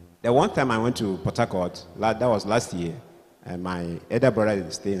 The one time I went to Port Harcourt, that was last year, and my elder brother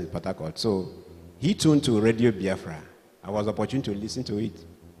is staying in Port Harcourt. So he tuned to Radio Biafra. I was opportunity to listen to it.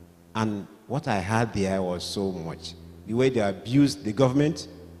 And what I heard there was so much. The way they abused the government,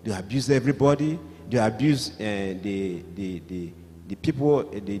 they abused everybody, they abused the people,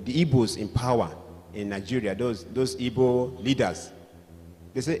 the Igbos in power in Nigeria, those Igbo leaders.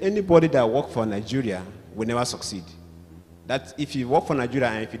 They say anybody that works for Nigeria will never succeed. That if you work for Nigeria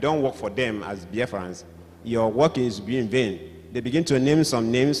and if you don't work for them as Biafrans, your work is being vain. They begin to name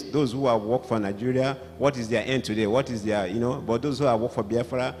some names, those who have worked for Nigeria, what is their end today, what is their, but those who have worked for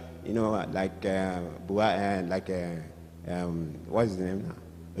Biafra, what is the name now?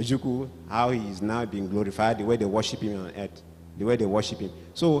 Ojukwu, how he is now being glorified, the way they worship him on earth, the way they worship him.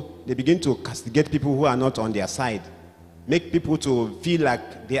 So they begin to castigate people who are not on their side, make people to feel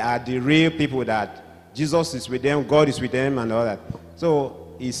like they are the real people, that Jesus is with them, God is with them, and all that.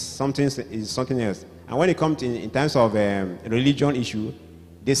 So it's something else. And when it comes in terms of religion issue,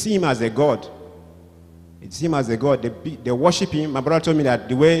 they see him as a god. They see him as a god. They worship him. My brother told me that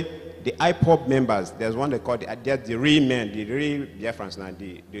the way the IPOB members, there's one they call they're the real men, the real Biafrans now,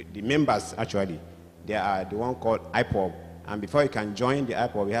 the members actually. They are the one called IPOB. And before you can join the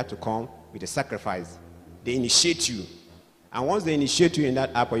IPOB, you have to come with a sacrifice. They initiate you. And once they initiate you in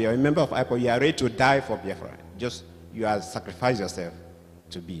that IPOB, you're a member of IPOB, you are ready to die for Biafra. Just, you have sacrificed yourself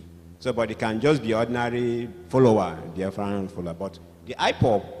to be. So, but it can just be ordinary follower, Biafran follower. But the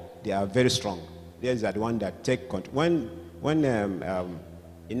IPOB, they are very strong. They are the one that take control. When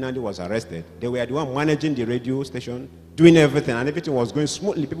Inandi was arrested, they were the one managing the radio station, doing everything, and everything was going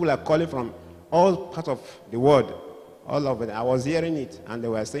smoothly. People are calling from all parts of the world, all of it. I was hearing it, and they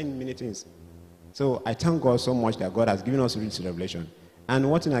were saying many things. So I thank God so much that God has given us this revelation. And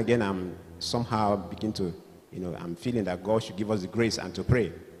one thing again, I'm somehow beginning to, I'm feeling that God should give us the grace and to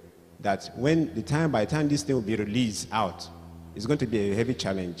pray that by the time this thing will be released out, it's going to be a heavy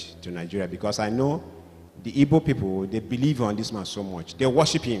challenge to Nigeria, because I know the Igbo people, they believe on this man so much. They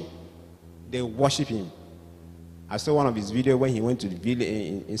worship him. They worship him. I saw one of his videos when he went to the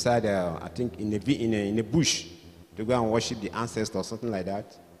village inside, I think, in a bush to go and worship the ancestors or something like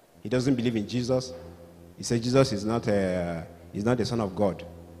that. He doesn't believe in Jesus. He said Jesus is not the Son of God.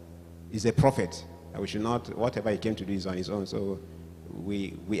 He's a prophet. We should not, whatever he came to do is on his own. So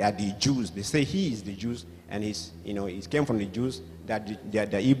we are the Jews. They say he is the Jews, and he came from the Jews, that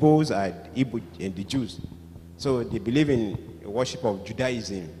the Igbos are Igbo and the Jews. So they believe in a worship of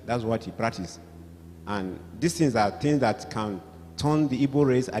Judaism. That's what he practiced. And these things are things that can turn the Igbo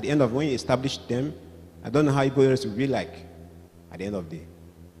race at the end of when you establish them. I don't know how Igbo race will be like at the end of the day.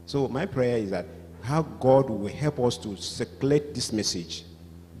 So my prayer is that how God will help us to circulate this message,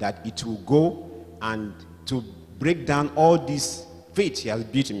 that it will go and to break down all this faith he has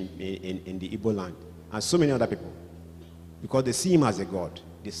built in the Igbo land and so many other people, because they see him as a god.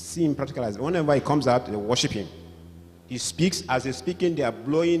 They see him practically as, whenever he comes out, they worship him. He speaks, as he's speaking, they are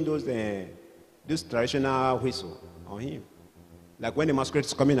blowing those traditional whistle on him. Like when the masquerade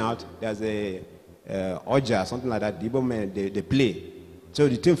is coming out, there's a oja, something like that. The Igbo men, they play. So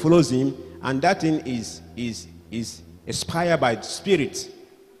the thing follows him, and that thing is inspired by the spirit.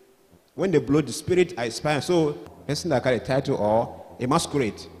 When they blow, the spirit are inspired. So person that carry a title or a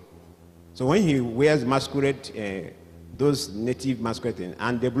masquerade. So when he wears masquerade, those native masquerade things,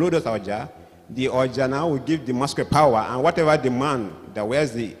 and they blow those oja, the oja now will give the masquerade power, and whatever the man that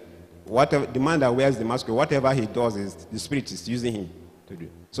wears the masquerade, whatever he does, is the spirit is using him to do.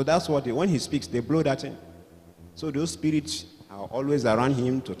 So that's what when he speaks, they blow that in. So those spirits are always around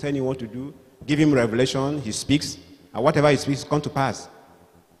him to tell him what to do, give him revelation. He speaks, and whatever he speaks come to pass.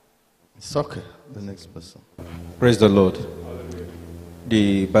 It's okay. The next person. Praise the Lord.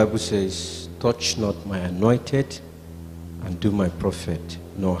 The Bible says, touch not my anointed and do my prophet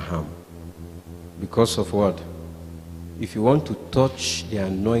no harm. Because of what? if you want to touch the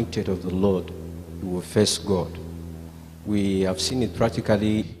anointed of the Lord, you will face God. We have seen it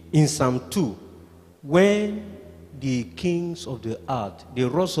practically in Psalm 2, when the kings of the earth, they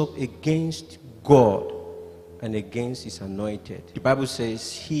rose up against God and against his anointed. The Bible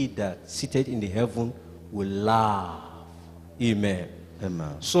says, he that sitteth in the heaven will laugh. Amen.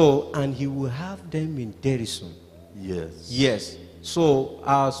 Amen. So, and he will have them in derision. Yes. Yes. So,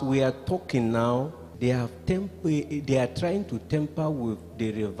 as we are talking now, they are trying to temper with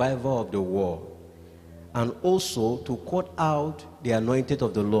the revival of the world, and also to cut out the anointed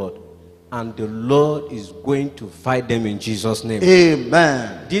of the Lord. And the Lord is going to fight them in Jesus' name.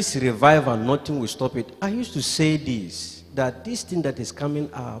 Amen. This revival, nothing will stop it. I used to say this, that this thing that is coming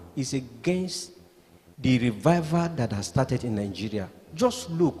up is against the revival that has started in Nigeria. Just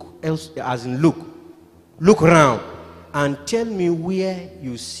look, look around and tell me where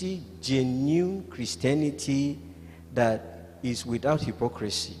you see genuine Christianity that is without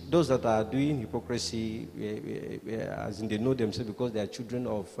hypocrisy. Those that are doing hypocrisy, as in they know themselves because they are children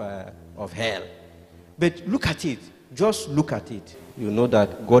of hell. But look at it. Just look at it. You know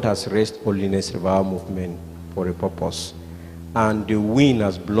that God has raised Holiness Revival Movement for a purpose. And the wind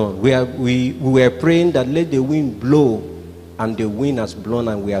has blown. We were praying that let the wind blow. And the wind has blown,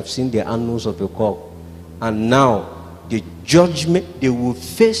 and we have seen the annals of the cock. And now, the judgment, they will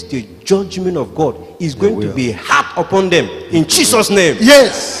face the judgment of God. Is going to be hard upon them in Jesus' name.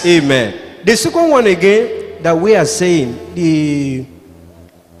 Yes. Amen. The second one again that we are saying,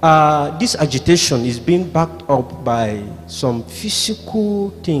 this agitation is being backed up by some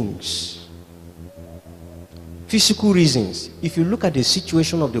physical things, physical reasons. If you look at the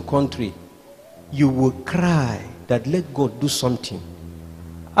situation of the country, you will cry that let God do something.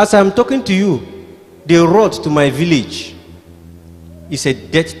 As I'm talking to you, the road to my village is a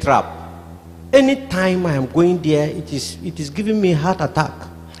death trap. Anytime I am going there, it is giving me heart attack.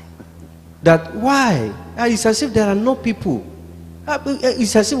 That why? It's as if there are no people.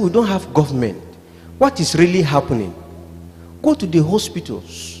 It's as if we don't have government. What is really happening? Go to the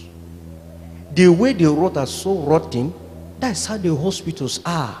hospitals. The way the roads are so rotten, that's how the hospitals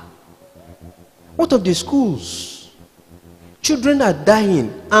are. What of the schools? Children are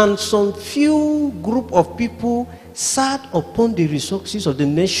dying, and some few group of people sat upon the resources of the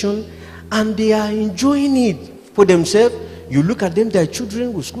nation, and they are enjoying it for themselves. You look at them, their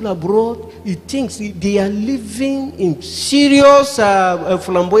children with school abroad, you think they are living in serious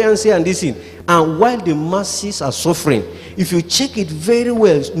flamboyancy and this thing. And while the masses are suffering, if you check it very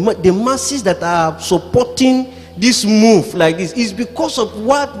well, the masses that are supporting this move like this is because of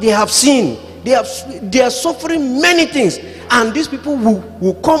what they have seen. They are suffering many things. And these people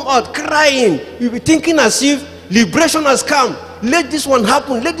will come out crying. You'll be thinking as if liberation has come. Let this one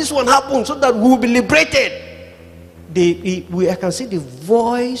happen. Let this one happen so that we will be liberated. I can see the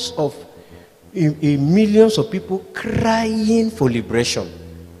voice of millions of people crying for liberation.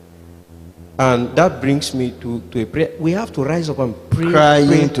 And that brings me to a prayer. We have to rise up and pray.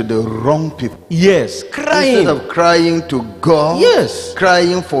 Crying to the wrong people. Yes, crying. Instead of crying to God, yes,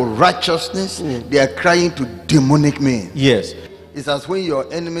 crying for righteousness, they are crying to demonic men. Yes. It's as when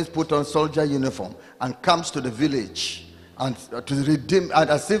your enemies put on soldier uniform and comes to the village and to redeem, and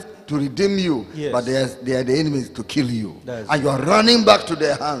as if to redeem you, yes, but they are the enemies to kill you. And you are running back to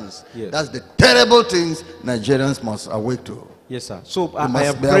their hands. Yes. That's the terrible things Nigerians must awake to. Yes, sir. So I must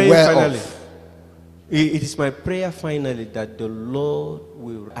am be praying aware finally. of. It is my prayer finally that the Lord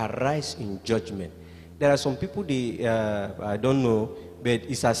will arise in judgment. There are some people, I don't know, but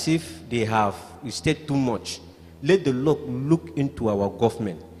it's as if they have stayed too much. Let the Lord look into our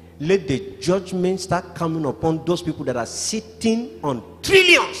government. Let the judgment start coming upon those people that are sitting on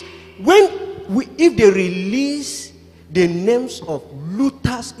trillions. If they release the names of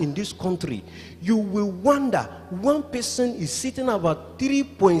looters in this country, you will wonder, one person is sitting about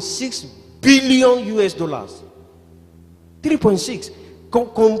 3.6 billion US dollars. 3.6.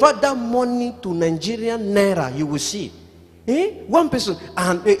 Convert that money to Nigerian naira, you will see. One person,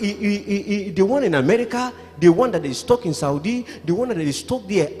 and the one in America, the one that is stuck in Saudi, the one that is stuck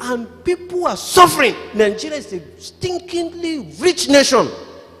there, and people are suffering. Nigeria is a stinkingly rich nation.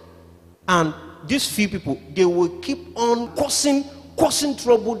 And these few people, they will keep on causing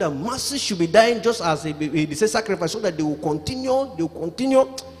trouble. The masses should be dying just as they say sacrifice, so that they will continue.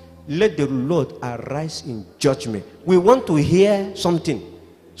 Let the Lord arise in judgment. We want to hear something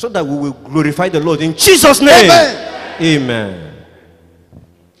so that we will glorify the Lord in Jesus' name. Amen. Amen.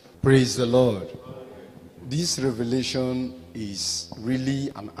 Praise the Lord. This revelation is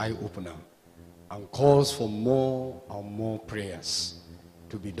really an eye-opener and calls for more and more prayers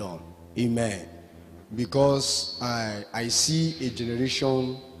to be done. Amen. because I see a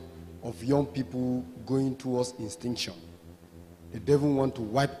generation of young people going towards extinction. The devil wants to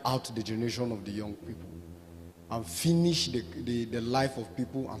wipe out the generation of the young people and finish the life of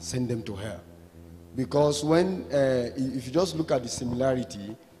people and send them to hell. Because when, if you just look at the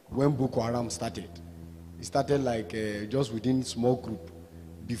similarity, when Boko Haram started, it started like just within a small group.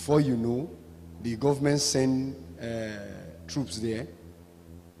 Before you know, the government sent troops there.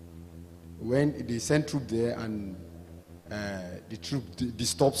 When they sent troops there and the troops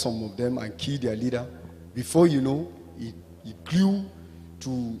disturbed some of them and killed their leader, before you know, it grew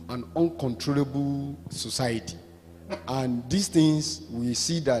to an uncontrollable society. And these things, we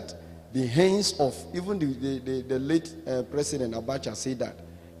see that the hands of, even the late President Abacha said that,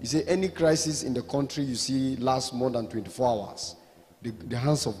 he said any crisis in the country you see lasts more than 24 hours, the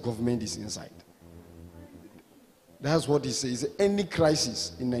hands of government is inside. That's what he says. Any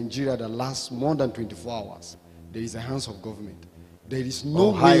crisis in Nigeria that lasts more than 24 hours, there is a hands of government. There is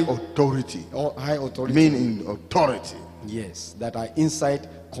no high authority. Or high authority. Meaning authority. Yes, that are inside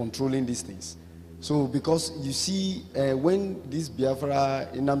controlling these things. So because you see, when this Biafra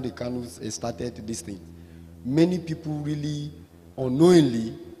Nnamdi Kanu started this thing, many people really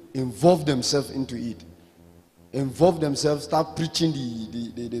unknowingly involve themselves into it. Involve themselves, start preaching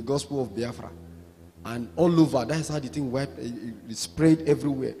the gospel of Biafra. And all over, that's how the thing went, it spread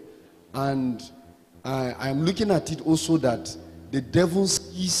everywhere. And I'm looking at it also that the devil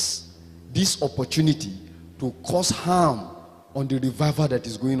sees this opportunity to cause harm on the revival that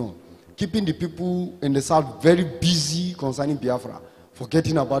is going on, keeping the people in the south very busy concerning Biafra,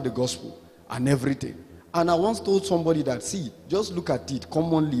 forgetting about the gospel and everything. And I once told somebody that, see, just look at it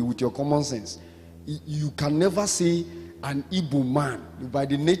commonly with your common sense. You can never say an Igbo man, by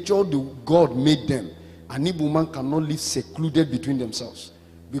the nature God made them, an Igbo man cannot live secluded between themselves,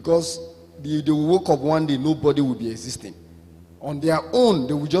 because they will wake up one day, nobody will be existing. On their own,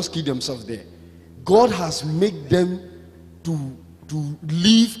 they will just kill themselves there. God has made them to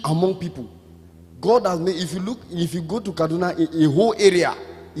live among people. God has made, if you go to Kaduna, a whole area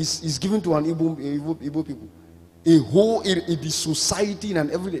is given to an Igbo people. A whole area, the society and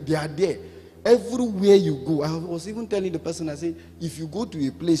everything, they are there. Everywhere you go, I was even telling the person, I said, if you go to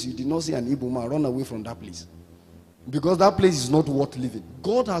a place you did not see an Igbo man, run away from that place. Because that place is not worth living.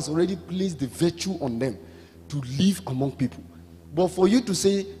 God has already placed the virtue on them to live among people. But for you to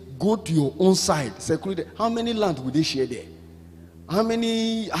say, go to your own side, secluded, how many land will they share there? How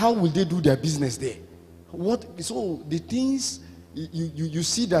will they do their business there? So the things, you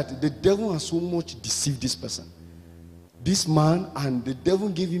see that the devil has so much deceived this person. This man, and the devil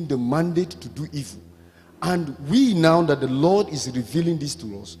gave him the mandate to do evil. And we, now that the Lord is revealing this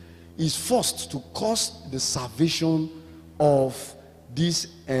to us, is forced to cause the salvation of this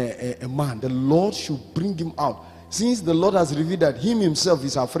man. The Lord should bring him out. Since the Lord has revealed that him himself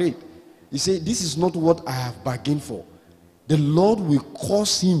is afraid, he said, this is not what I have bargained for. The Lord will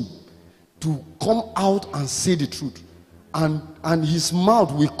cause him to come out and say the truth. And his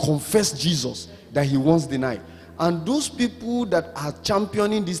mouth will confess Jesus that he once denied. And those people that are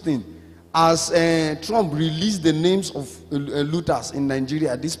championing this thing, as Trump released the names of looters in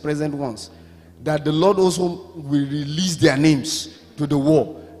Nigeria, these present ones, that the Lord also will release their names to the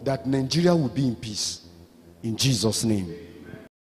world, that Nigeria will be in peace. In Jesus' name.